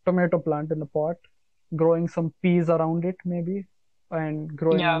one tomato plant in a pot, growing some peas around it maybe, and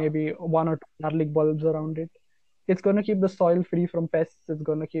growing Yeah. maybe 1 or 2 garlic bulbs around it, it's going to keep the soil free from pests. It's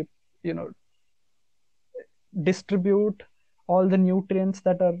going to keep, you know, distribute all the nutrients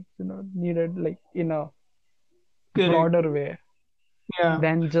that are, needed, like in a Correct. broader way Yeah.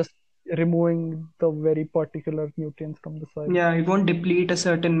 than just removing the very particular nutrients from the soil. Yeah. It won't deplete a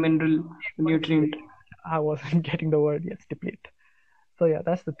certain mineral nutrient. I wasn't getting the word. Yes, deplete. So yeah,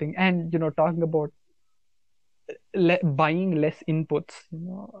 that's the thing. And talking about buying less inputs,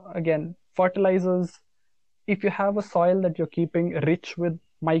 again, fertilizers. If you have a soil that you're keeping rich with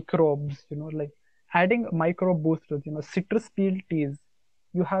microbes, like adding microbe boosters, citrus peel teas.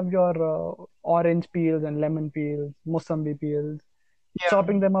 You have your orange peels and lemon peels, mosambi peels, Yeah.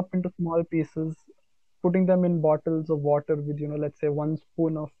 chopping them up into small pieces, putting them in bottles of water with, let's say 1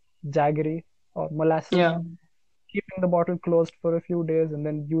 spoon of jaggery or molasses, Yeah. keeping the bottle closed for a few days, and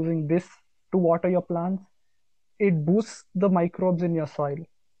then using this to water your plants. It boosts the microbes in your soil.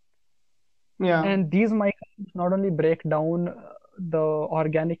 Yeah. And these microbes not only break down the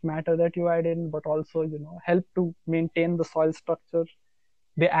organic matter that you add in, but also, help to maintain the soil structure.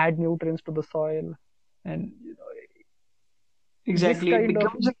 They add nutrients to the soil. And, this Exactly. It kind of,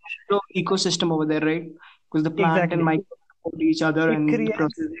 becomes a sort of ecosystem over there, right? Because the plant and exactly, microbe support each other it and the creates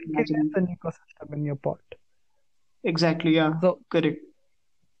process it creates naturally. an ecosystem in your pot. Exactly. Yeah. So Correct.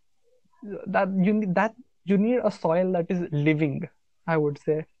 that you need a soil that is living, I would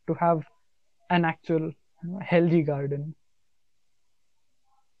say, to have an actual, healthy garden.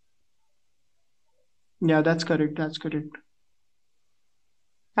 Yeah, that's correct. That's correct.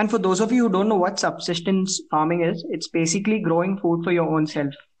 And for those of you who don't know what subsistence farming is, it's basically growing food for your own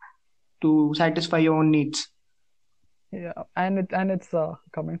self to satisfy your own needs. Yeah, and it's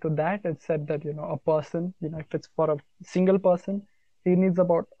coming to that. It's said that, a person, if it's for a single person, he needs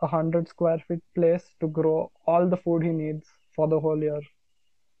about 100 square feet place to grow all the food he needs for the whole year.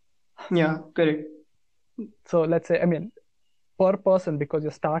 Yeah, correct. So let's say, I mean, per person, because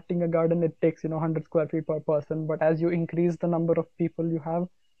you're starting a garden, it takes, 100 square feet per person. But as you increase the number of people you have,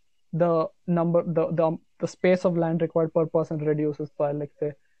 the space of land required per person reduces. So like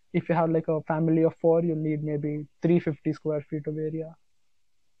say, if you have like a family of four, you need maybe 350 square feet of area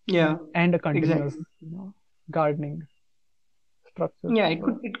Yeah, and a continuous, exactly. gardening structure. Yeah,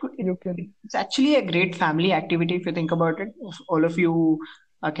 So you can. it's actually a great family activity if you think about it. If all of you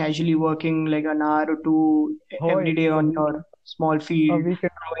are casually working like an hour or two Oh, every day it's on your small a field,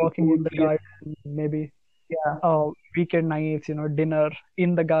 weekend growing walking food in the for your, garden, maybe yeah, weekend nights, dinner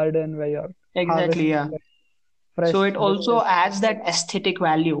in the garden where you're exactly, harvesting yeah. So fresh it also vegetables. adds that aesthetic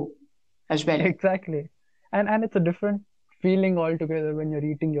value as well. Exactly. And it's a different feeling altogether when you're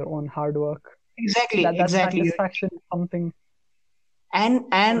eating your own hard work. Exactly, That exactly. satisfaction is And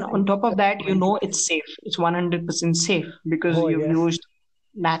something on top of that that, can't be. it's safe. It's 100% safe because Oh you've yes. used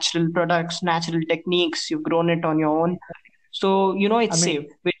natural products, natural techniques, you've grown it on your own. So, I it's mean, safe,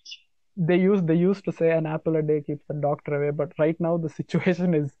 which, they used to say an apple a day keeps the doctor away, but right now the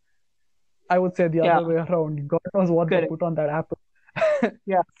situation is, I would say, the yeah, other way around. God knows what they correct. put on that apple.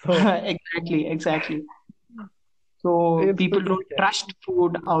 Yeah, So exactly, exactly. So it's people pretty don't scary. trust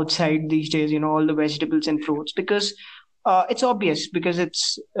food outside these days, all the vegetables and fruits because it's obvious because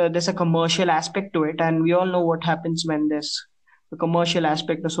there's a commercial aspect to it, and we all know what happens when there's a commercial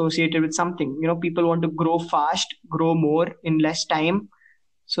aspect associated with something. People want to grow fast, grow more in less time.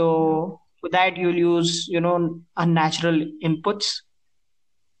 Yeah, So for that, you'll use, unnatural inputs,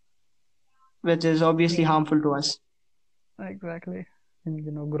 which is obviously yeah, harmful to us. exactly.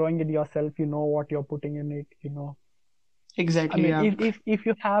 And growing it yourself, you know what you're putting in it. I Exactly. mean, Yeah. if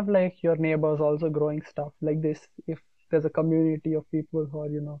you have like your neighbors also growing stuff like this, if there's a community of people who are,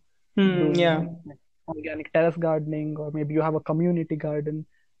 Yeah. doing like organic terrace gardening, or maybe you have a community garden,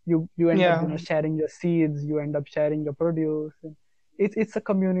 you end up, Yeah. sharing your seeds, you end up sharing your produce. And it's a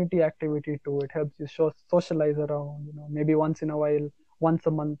community activity too. It helps you socialize around, maybe once in a while, once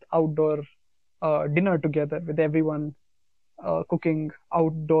a month, outdoor dinner together with everyone, cooking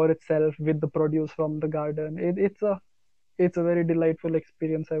outdoor itself with the produce from the garden. It's a very delightful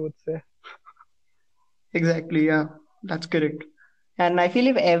experience, I would say. Exactly, yeah, that's correct. And I feel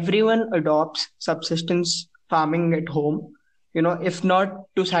if everyone adopts subsistence farming at home, if not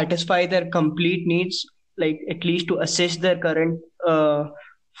to satisfy their complete needs, like at least to assist their current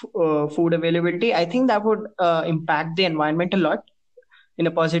food availability, I think that would impact the environment a lot in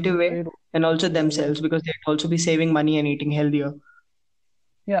a positive way, It, and also yeah, themselves because they'd also be saving money and eating healthier.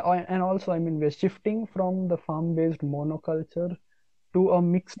 yeah, and also, I mean, we're shifting from the farm-based monoculture to a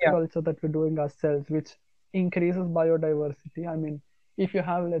mixed Yeah, culture that we're doing ourselves, which increases biodiversity. I mean, if you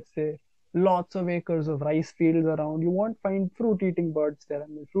have, let's say, lots of acres of rice fields around, you won't find fruit-eating birds there. I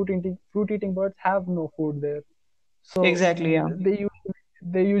mean, fruit-eating birds have no food there, so exactly, yeah,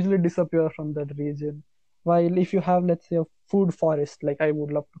 they usually disappear from that region. While if you have, let's say, a food forest, like I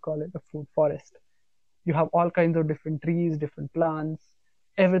would love to call it a food forest, you have all kinds of different trees, different plants,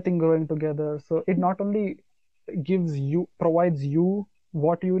 everything growing together. So it not only provides you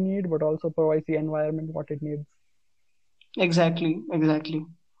what you need, but also provides the environment what it needs. Exactly, exactly.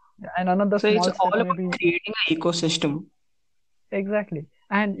 And another So it's small all step about maybe. creating an ecosystem. Exactly.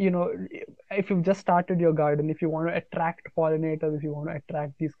 And if you've just started your garden, if you want to attract pollinators, if you want to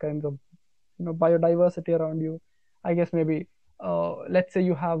attract these kinds of biodiversity around you, I guess maybe let's say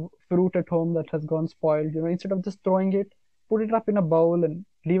you have fruit at home that has gone spoiled, instead of just throwing it, put it up in a bowl and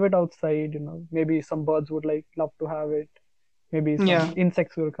leave it outside. Maybe some birds would love to have it. Maybe some Yeah,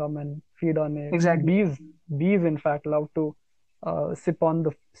 insects will come and feed on it. exactly. Bees in fact love to sip on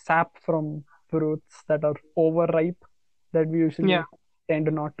the sap from fruits that are overripe, that we Yeah, usually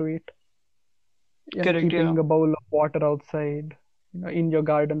tend not to eat. correct. Yeah. Keeping a bowl of water outside, in your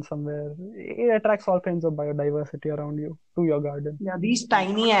garden somewhere, it attracts all kinds of biodiversity around you to your garden. Yeah, these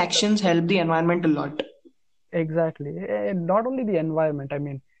tiny actions help the environment a lot. Exactly. And not only the environment, I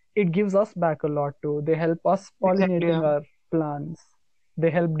mean, it gives us back a lot too. They help us Exactly. pollinating Yeah. our plants. They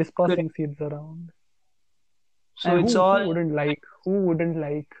help Correct. dispersing seeds around. So And it's who all wouldn't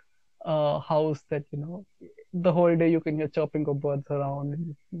like a house that, the whole day you can hear chirping of birds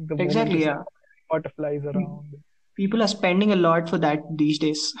around, the moment you exactly. step Yeah. out, butterflies Pe- around. People are spending a lot for that these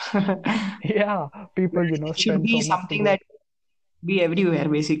days. Yeah, people, It should spend be so much to something go. that be everywhere,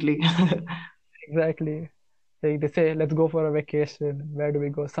 basically. Exactly. They say, let's go for a vacation. Where do we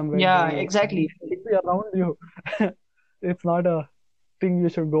go? Somewhere Yeah, new. exactly. It'll be around you. It's not a thing you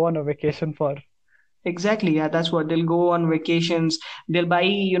should go on a vacation for. Exactly. Yeah, that's what they'll go on vacations. They'll buy,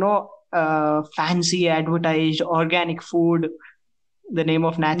 fancy advertised organic food, the name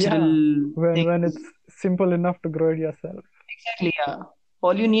of Yeah, natural when things. it's simple enough to grow it yourself. Exactly. Yeah.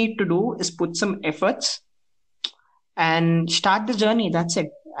 All you need to do is put some efforts and start the journey. That's it.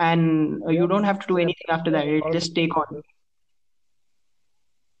 And you Yep. don't have to do Step anything by after step, that. it It all just comes take on. together.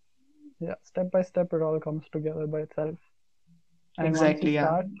 Yeah, step by step, it all comes together by itself. And once you Exactly. Yeah.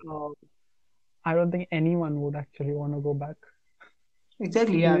 start, I don't think anyone would actually want to go back.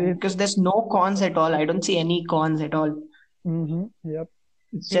 Exactly. Yeah. It, Because there's no cons at all. I don't see any cons at all. yep.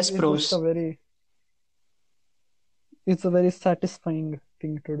 It's It, just it's just pros. it's a very satisfying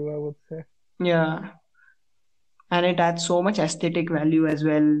thing to do, I would say. Yeah. And it adds so much aesthetic value as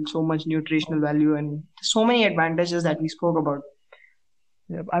well, so much nutritional value, and so many advantages that we spoke about.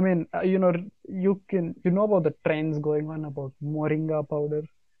 Yeah, I mean, you know about the trends going on about moringa powder.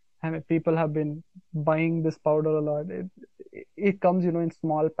 I mean, people have been buying this powder a lot. It comes, in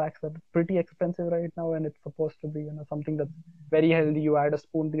small packs that are pretty expensive right now, and it's supposed to be, something that's very healthy. You add a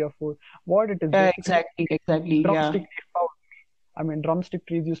spoon to your food. What it is basically, Exactly, exactly. Yeah. drumstick leaf powder. I mean, drumstick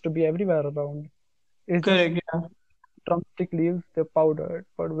trees used to be everywhere around. It's just Correct. Yeah. drumstick leaves, they're powdered.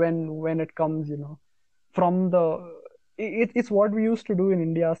 But when it comes, from the it's what we used to do in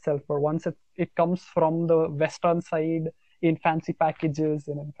India itself, but once it comes from the western side in fancy packages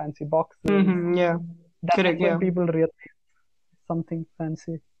and in fancy boxes, Yeah. that's Correct. when Yeah. people realize something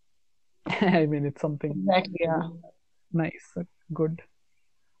fancy. I mean, it's something Exactly. Yeah. nice, good.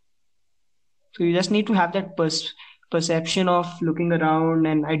 So you just need to have that perception of looking around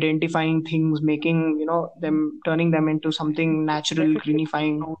and identifying things, making, turning them into something natural, Everything is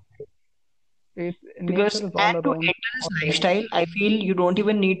greenifying. around you. Because, Nature is all and to around, enter this all around. lifestyle, I feel you don't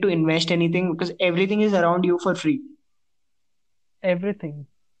even need to invest anything because everything is around you for free. Everything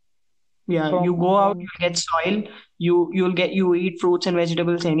Yeah, you from go out, you get soil, you eat fruits and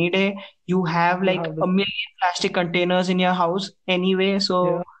vegetables any day. You have you like have a this. million plastic containers in your house anyway. Yeah,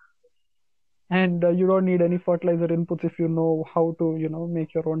 So and you don't need any fertilizer inputs if you know how to,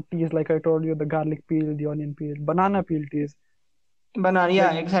 make your own teas. Like I told you, the garlic peel, the onion peel, banana peel teas. banana, Like,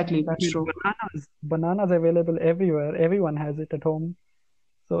 yeah, exactly, I that's mean, true. bananas available everywhere. Everyone has it at home.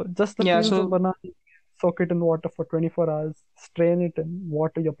 So just the Yeah, peels of so banana, soak it in water for 24 hours, strain it and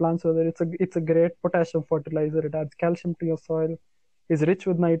water your plants with it. It's a great potassium fertilizer. It adds calcium to your soil, is rich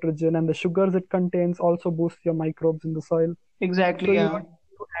with nitrogen, and the sugars it contains also boost your microbes in the soil. So exactly, you yeah. don't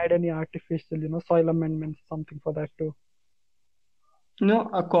need to add any artificial, soil amendments, something for that too.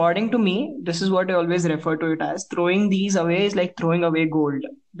 No, according to me, this is what I always refer to it as. Throwing these away is like throwing away gold.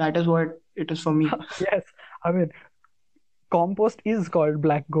 That is what it is for me. Yes, I mean, compost is called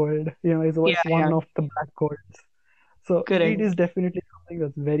black gold. Yeah, It's yeah, one of the black golds. So it correct. is definitely something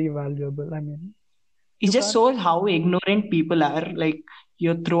that's very valuable. I mean, It you just can't. shows how ignorant people are. Like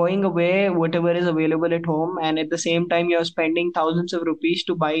you're throwing away whatever is available at home, and at the same time, you're spending thousands of rupees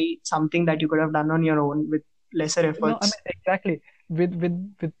to buy something that you could have done on your own with lesser No, I efforts. mean exactly.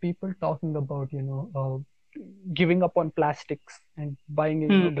 With people talking about giving up on plastics and buying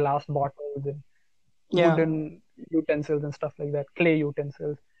Hmm. glass bottles and Yeah. wooden utensils and stuff like that, clay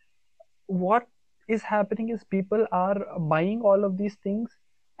utensils. What is happening is people are buying all of these things,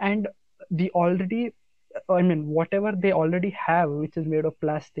 and the already, I mean, whatever they already have, which is made of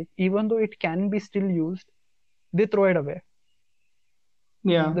plastic, even though it can be still used, they throw it away.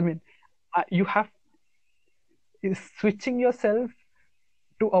 Yeah. I mean, you have switching yourself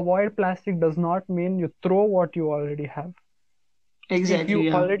to avoid plastic does not mean you throw what you already have. If Exactly. you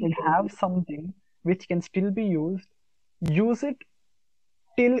Yeah. already have something which can still be used, use it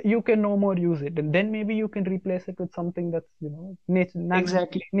till you can no more use it, and then maybe you can replace it with something that's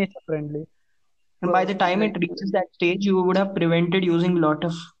Exactly. nature friendly. And by the So time like, it reaches that stage, you would have prevented using a lot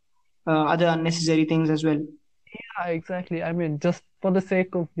of other unnecessary things as well. yeah, exactly. I mean, just for the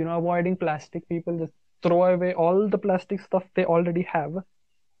sake of avoiding plastic, people just throw away all the plastic stuff they already have,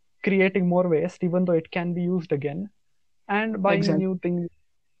 creating more waste, even though it can be used again, and buying Exactly. new things,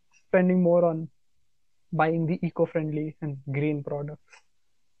 spending more on buying the eco-friendly and green products.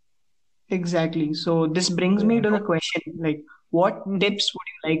 Exactly. So this brings So me yeah, to the question, like, what hmm tips would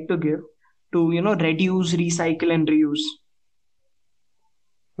you like to give to, reduce, recycle, and reuse?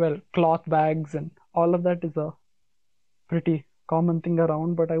 well, cloth bags and all of that is a pretty common thing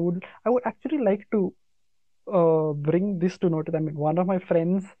around. But I would actually like to bring this to notice. I mean, one of my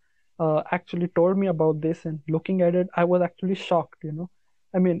friends actually told me about this, and looking at it, I was actually shocked.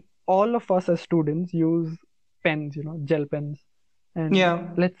 I mean, all of us as students use pens, gel pens, and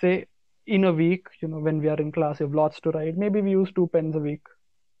Yeah. let's say in a week, when we are in class, we have lots to write. Maybe we use 2 pens a week,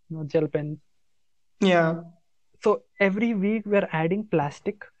 gel pens. Yeah. So every week we are adding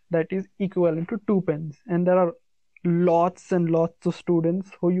plastic that is equivalent to 2 pens, and there are lots and lots of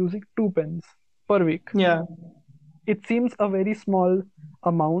students who are using 2 pens per week. Yeah. It seems a very small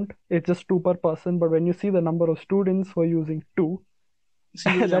amount, it's just two per person, but when you see the number of students who are using two, It's a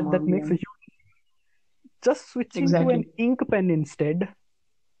huge that amount. makes Yeah. a huge. Just switching to an Exactly. ink pen instead,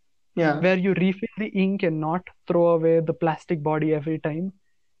 Yeah. where you refill the ink and not throw away the plastic body every time,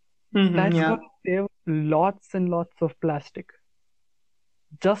 Mm-hmm. that's Yeah. going to save lots and lots of plastic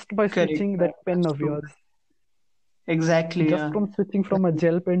just by Correct. switching Yeah. that pen That's of true. yours. Exactly. Just Yeah. from switching from a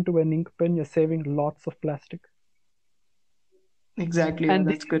gel pen to an ink pen, you're saving lots of plastic. Exactly. Yeah. And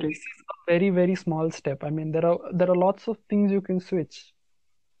That's this correct. is a very, very small step. I mean, there are lots of things you can switch.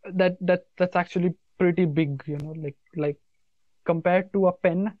 That's actually pretty big, like compared to a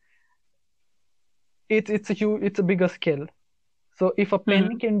pen, it's a bigger scale. So if a pen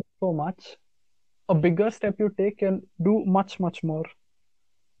Mm-hmm. can do so much, a bigger step you take can do much, much more.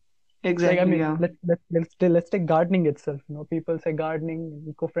 Like, I Exactly. mean, Yeah. let's take gardening itself. People say gardening is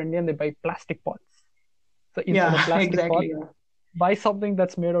eco-friendly and they buy plastic pots. So instead of Yeah. plastic pot, Exactly. Yeah. buy something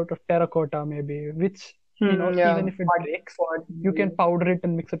that's made out of terracotta, maybe, which, Hmm. Yeah. even if it But breaks, what? you can Yeah. powder it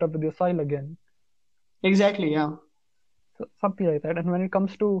and mix it up with your soil again. Exactly. Yeah. So something like that. And when it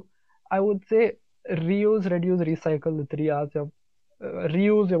comes to, I would say, reuse, reduce, recycle, the three R's.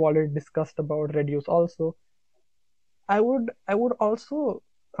 Reuse, we've already discussed about. Reduce also. I would also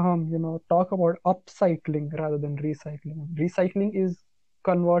talk about upcycling rather than recycling. Recycling is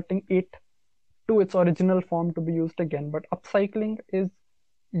converting it to its original form to be used again, but upcycling is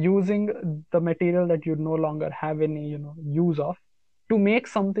using the material that you no longer have any use of to make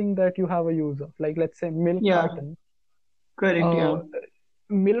something that you have a use of. Like, let's say, milk Yeah. cartons. Correct. uh, Yeah.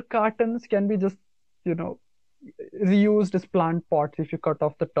 Milk cartons can be just you know reused as plant pots if you cut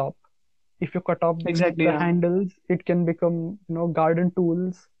off the top. If you cut off Exactly. the Yeah. handles, it can become garden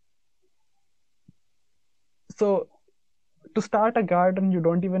tools. So to start a garden, you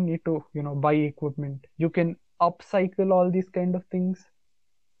don't even need to buy equipment. You can upcycle all these kind of things.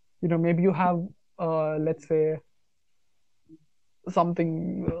 Maybe you have, let's say,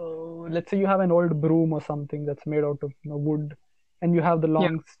 something, let's say you have an old broom or something that's made out of wood, and you have the Yeah.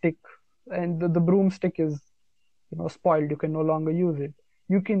 long stick, and the broomstick is spoiled. You can no longer use it.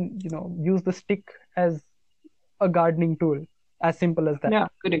 You can use the stick as a gardening tool, as simple as that. Yeah.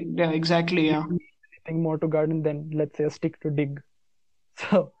 Correct. Yeah. Exactly. You Yeah. don't need anything more to garden than, let's say, a stick to dig.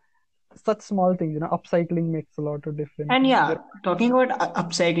 So such small things, upcycling makes a lot of difference. And yeah, There. talking about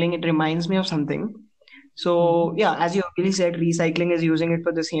upcycling, it reminds me of something. Mhm. So yeah, as you already said, recycling is using it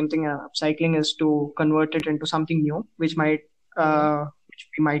for the same thing, and upcycling is to convert it into something new, Yeah. which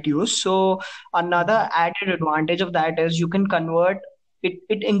we might use. So Mhm. another added advantage of that is you can convert it.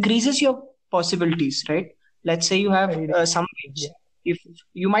 It increases your possibilities, right? Let's say you have It some is, waste. yeah. If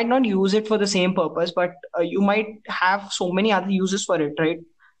you might not use it for the same purpose, but you might have so many other uses for it, right?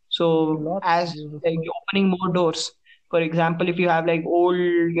 So Lots of as uses like for it. you're opening more doors, for example, if you have like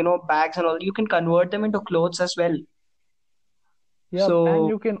old, bags and all, you can convert them into clothes as well. Yep, and So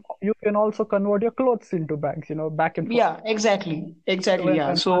you can also convert your clothes into bags, back and forth. yeah, exactly, So exactly, when yeah.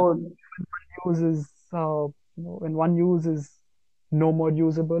 when one So use is when one use is no more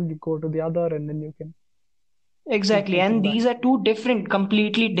usable, you go to the other, and then you can keep Exactly. switching And back. these are two different,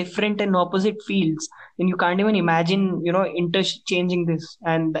 completely different and opposite fields. And you can't even imagine, interchanging this.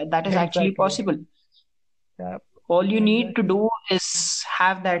 And that is actually Exactly. possible. Yeah. All you need to Exactly. do is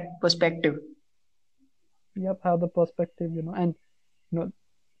have that perspective. Yep. Have the perspective, and you know,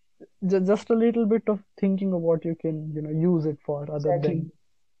 just a little bit of thinking of what you can, use it for, other Exactly. than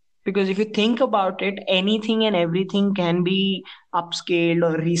Because if you think about it, anything and everything can be upscaled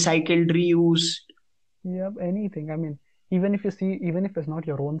or recycled, reused. yep, anything. I mean, even if it's not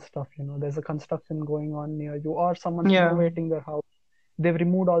your own stuff, there's a construction going on near you, or someone's Yeah, renovating their house. They've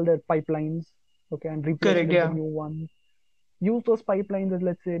removed all their pipelines, okay, and replaced correct. with the Yeah, new ones. Use those pipelines as,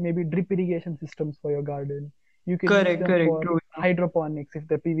 let's say, maybe drip irrigation systems for your garden. You can use correct, them correct. for True. hydroponics if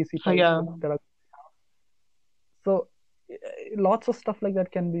they're PVC pipes Yeah, that are so lots of stuff like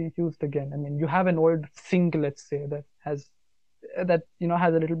that can be used again. I mean, you have an old sink, let's say, that has a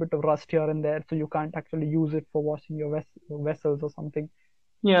little bit of rust here and there, so you can't actually use it for washing your vessels or something.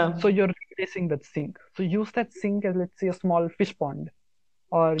 yeah, So you're replacing that sink. So use that sink as, let's say, a small fish pond,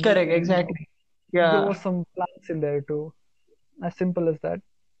 or you correct. can Exactly. grow Yeah, some plants in there too. As simple as that.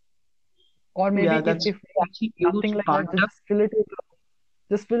 Or yeah. maybe if That's if actually nothing use like part that, of. just fill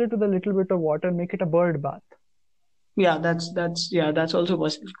it with a little bit of water, make it a bird bath. Yeah, that's also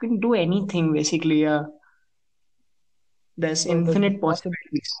possible. You can do anything basically. Yeah, there's So there's infinite possibilities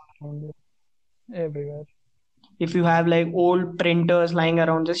possibilities. all around you, everywhere. If you have like old printers lying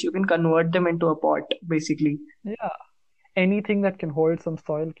around, just you can convert them into a pot, basically. Yeah, anything that can hold some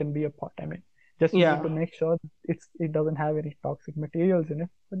soil can be a pot. I mean, just you need Yeah, to make sure it doesn't have any toxic materials in it.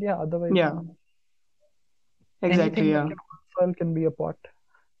 But yeah, otherwise, yeah, exactly. anything that Yeah. can hold soil can be a pot.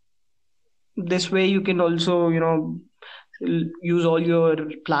 This way you can also, use all your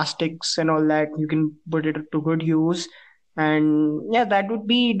plastics and all that. You can put it to good use. And yeah, that would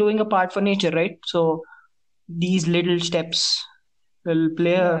be doing a part for nature, right? So these little steps will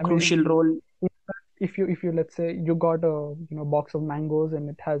play Yeah, a I mean, crucial role. if you let's say you got a box of mangoes and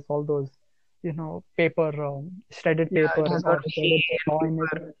it has all those paper, shredded Yeah, paper it has and got or hay shredded and straw in it.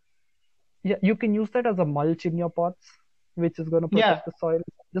 paper. Yeah, you can use that as a mulch in your pots, which is going to Yeah, protect the soil.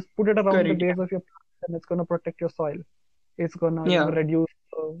 Just put it around the correct. base of your plant and it's going to protect your soil. It's going to Yeah. reduce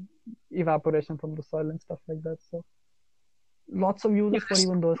evaporation from the soil and stuff like that. So lots of Yeah, uses for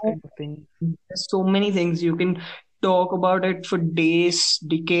even those kind of things. there's so many things you can talk about it for days,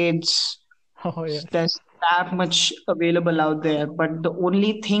 decades. Oh yes. There's that much available out there, but the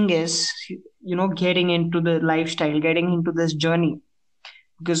only thing is, getting into the lifestyle, getting into this journey.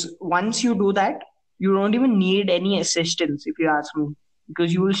 Because once you do that, you don't even need any assistance, if you ask me,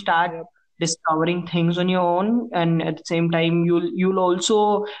 because you will start Yep. discovering things on your own, and at the same time, you'll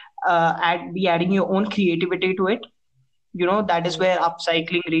also be adding your own creativity to it. That is Yes. where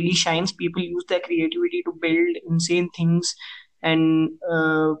upcycling really shines. People use their creativity to build insane things and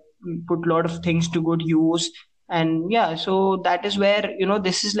put a lot of things to good use. And yeah, so that is where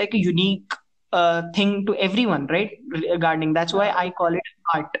this is like a unique thing to everyone, right? Regarding, that's why Yeah. I call it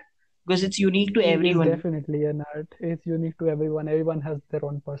art, because it's unique to It is everyone. definitely an art. It's unique to everyone. Everyone has their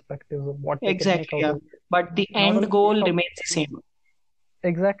own perspectives of what they can make Exactly, out yeah. of. But the Not end only make goal out remains the same.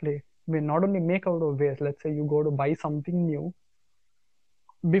 exactly. I mean, not only make out of waste. Let's say you go to buy something new.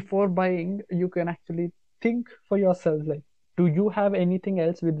 Before buying, you can actually think for yourself, like, do you have anything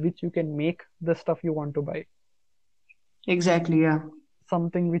else with which you can make the stuff you want to buy? Exactly, yeah.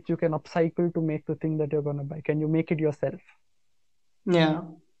 Something which you can upcycle to make the thing that you're gonna buy. Can you make it yourself? Yeah,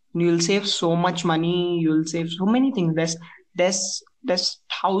 you'll save so much money. You'll save so many things. There's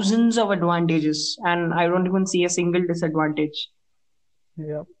thousands of advantages, and I don't even see a single disadvantage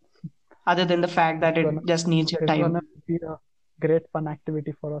Yeah, other than the fact it's that it gonna just needs your it's time. gonna be a great fun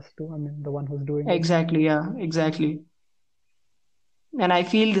activity for us too. I mean, the one who's doing it. Exactly, yeah, exactly. And I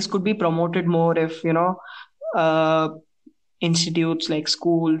feel this could be promoted more if uh, institutes like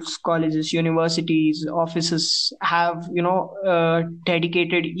schools, colleges, universities, offices have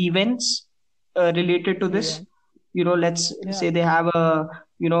dedicated events related to Yeah, this. Let's yeah, say they have a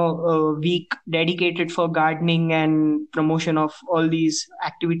week dedicated for gardening and promotion of all these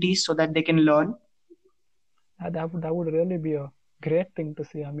activities so that they can learn. that would really be a great thing to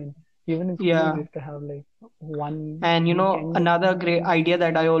see. I mean, even in schools, Yeah. if they have like one And weekend. another great idea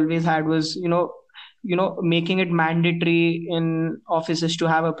that I always had was making it mandatory in offices to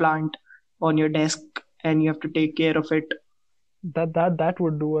have a plant on your desk, and you have to take care of it. That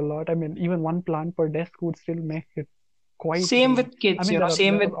would do a lot. I mean, even one plant per desk would still make it quite. I Same mean, with kids, there are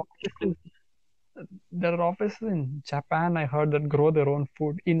same with obviously there are offices in Japan, I heard, that grow their own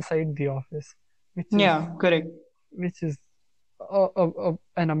food inside the office, which is Yeah, correct. which is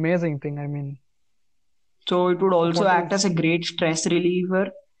an amazing thing. I mean, So it would also what act is as a great stress reliever,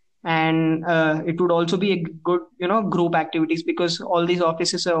 and it would also be a good, group activities, because all these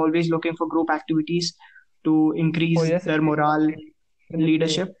offices are always looking for group activities to oh increase yes, their morale it and definitely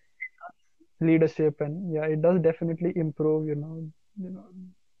leadership. leadership, and yeah, it does definitely improve, you know,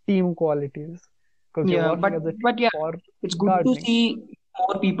 team qualities, because you're Yeah, working but as a team but yeah, for it's good to gardening. see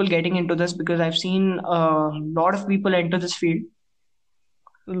more people getting into this, because I've seen a lot of people enter this field.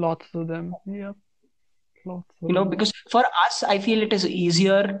 Lots of them, yeah, lots of them. Because for us, I feel it is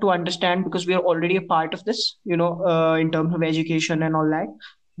easier to understand, because we are already a part of this. In terms of education and all that,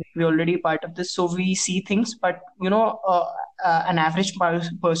 we're already a part of this, so we see things. But an average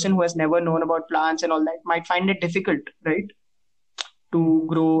person who has never known about plants and all that might find it difficult, right, to Mhm.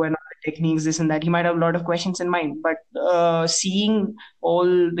 grow, and other techniques, this and that. He might have a lot of questions in mind, but seeing all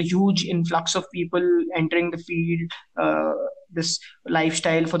the huge influx of people entering the field, this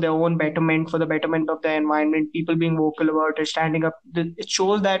lifestyle for their own betterment, for the betterment of the environment, people being vocal about it, standing up, it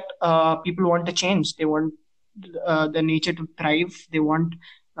shows that people want to change. They want the nature to thrive. They want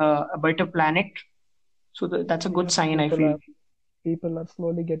a better planet. So that's a good Yeah, sign, I feel. people are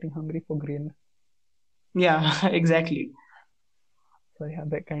slowly getting hungry for green. Yeah, exactly. So yeah,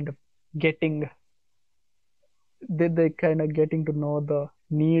 they kind of getting they kind of getting to know the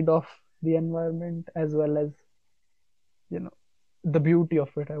need of the environment, as well as, you know, the beauty of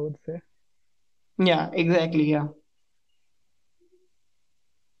it, I would say. Yeah, exactly. Yeah.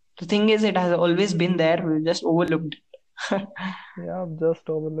 The thing is, it has always been there. We just overlooked it. Yeah, I've just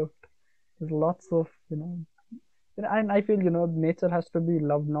overlooked. There's lots of, and I feel, nature has to be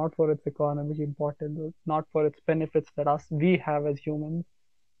loved not for its economic importance, not for its benefits that us we have as humans,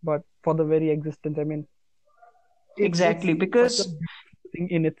 but for the very existence. I mean, it's Exactly, such a because beautiful thing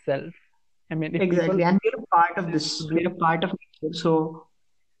in itself. I mean, if people exactly, and we're a part of just this. We're a live, part of nature. So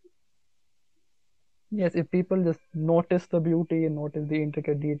yes, if people just notice the beauty and notice the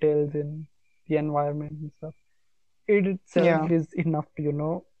intricate details in the environment and stuff, it itself yeah, is enough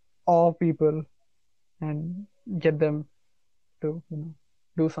to, awe people and get them to,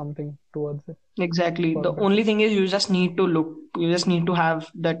 do something towards it exactly. for The better. only thing is, you just need to look. You just need to have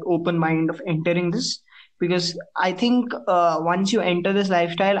that open mind of entering this, because I think once you enter this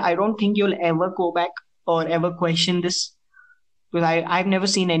lifestyle, I don't think you'll ever go back or ever question this, because I've never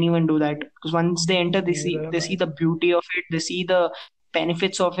seen anyone do that. Because once they enter, Neither have they I. see the beauty of it, they see the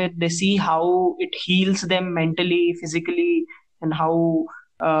benefits of it, they see how it heals them mentally, physically, and how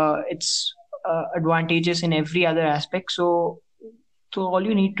it's advantageous in every other aspect. So all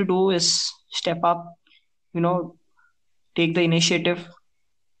you need to do is step up, you know take the initiative.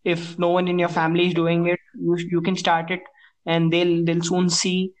 If no one in your Yeah, family is doing it, you can start it, and they'll soon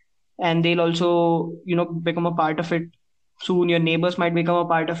see, and they'll also become a part of it. Soon your neighbors might become a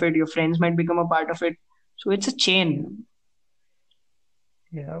part of it, your friends might become a part of it. So it's a chain.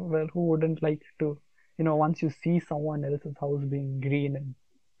 yeah. Well, who wouldn't like to, once you see someone else's house being green and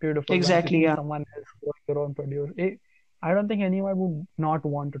beautiful, once you Exactly, see yeah. someone else growing their own produce, I don't think anyone would not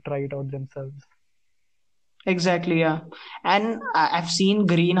want to try it out themselves. Exactly, yeah. And I've seen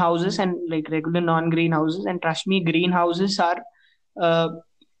greenhouses and like regular non-greenhouses, and trust me, greenhouses are uh,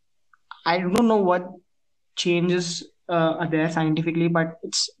 I don't know what changes are there scientifically, but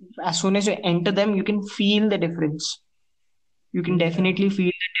it's as soon as you enter them, you can feel the difference. You can Yeah, definitely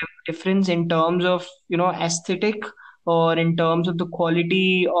feel the difference in terms of aesthetic, or in terms of the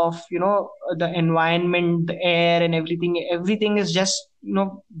quality of the environment, the air, and everything is just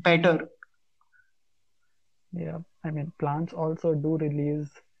better. yeah. I mean, plants also do release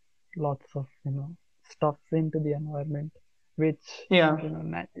lots of, stuff into the environment, which, Yeah,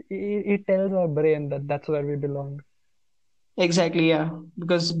 it tells our brain that that's where we belong. exactly, yeah,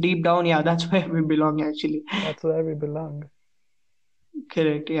 because deep down, yeah, that's where we belong actually. That's where we belong.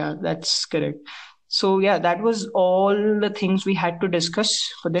 Correct. Yeah, that's correct. So yeah, that was all the things we had to discuss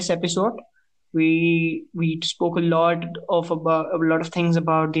for this episode. We spoke a lot of things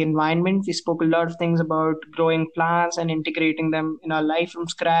about the environment. We spoke a lot of things about growing plants and integrating them in our life from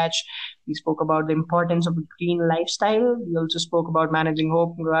scratch. We spoke about the importance of a green lifestyle. We also spoke about managing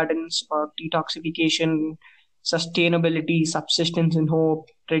hope gardens, about detoxification, sustainability, subsistence and hope,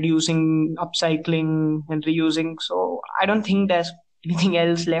 reducing, upcycling, and reusing. So I don't think there's anything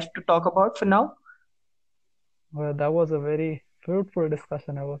else left to talk about for now. Well, that was a very fruitful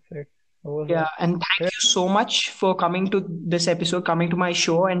discussion, I would say. It was Yeah, a and thank very, you so much for coming to this episode, coming to my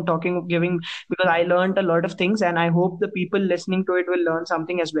show and talking, giving, because I learned a lot of things, and I hope the people listening to it will learn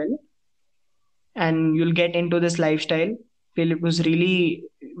something as well. and you'll get into this lifestyle. Feel it was really,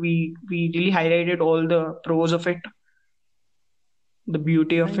 we really highlighted all the pros of it, the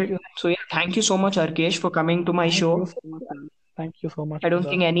beauty of Thank it. you. So yeah, thank you so much, Arkesh, for coming to my Thank you show. so much. Thank you so much I for don't the.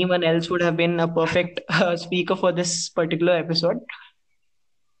 think anyone else would have been a perfect speaker for this particular episode.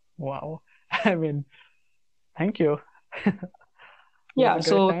 Wow. I mean, thank you. It was Yeah, a great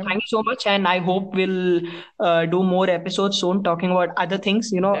so time. thank you so much, and I hope we'll do more episodes soon talking about other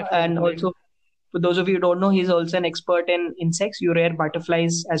things, and Definitely. also for those of you who don't know, he's also an expert in insects, you rare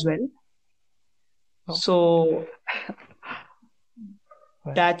butterflies as well. Oh, So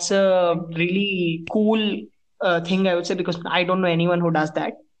well, that's a thank really cool thing, I would say, because I don't know anyone who does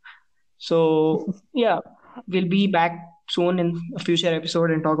that. So yeah, we'll be back soon in a future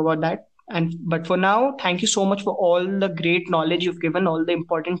episode and talk about that. And but for now, thank you so much for all the great knowledge you've given, all the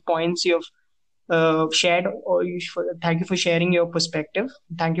important points you've shared. Thank you for sharing your perspective.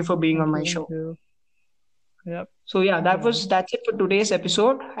 Thank you for being on thank my you. Thank show. you. Yep. So yeah, Thank you, man. that's it for today's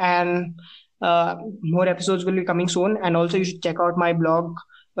episode, and more episodes will be coming soon. And also, you should check out my blog,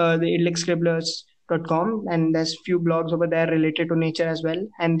 the idyllicscribblers.com, and there's few blogs over there related to nature as well.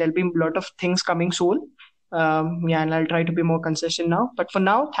 And there'll be a lot of things coming soon. Yeah, and I'll try to be more consistent now. But for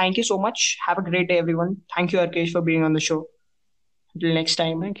now, thank you so much. Have a great day, everyone. Thank you, Arkesh, for being on the show. Until next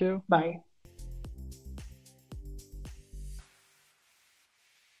time, Thank you. bye.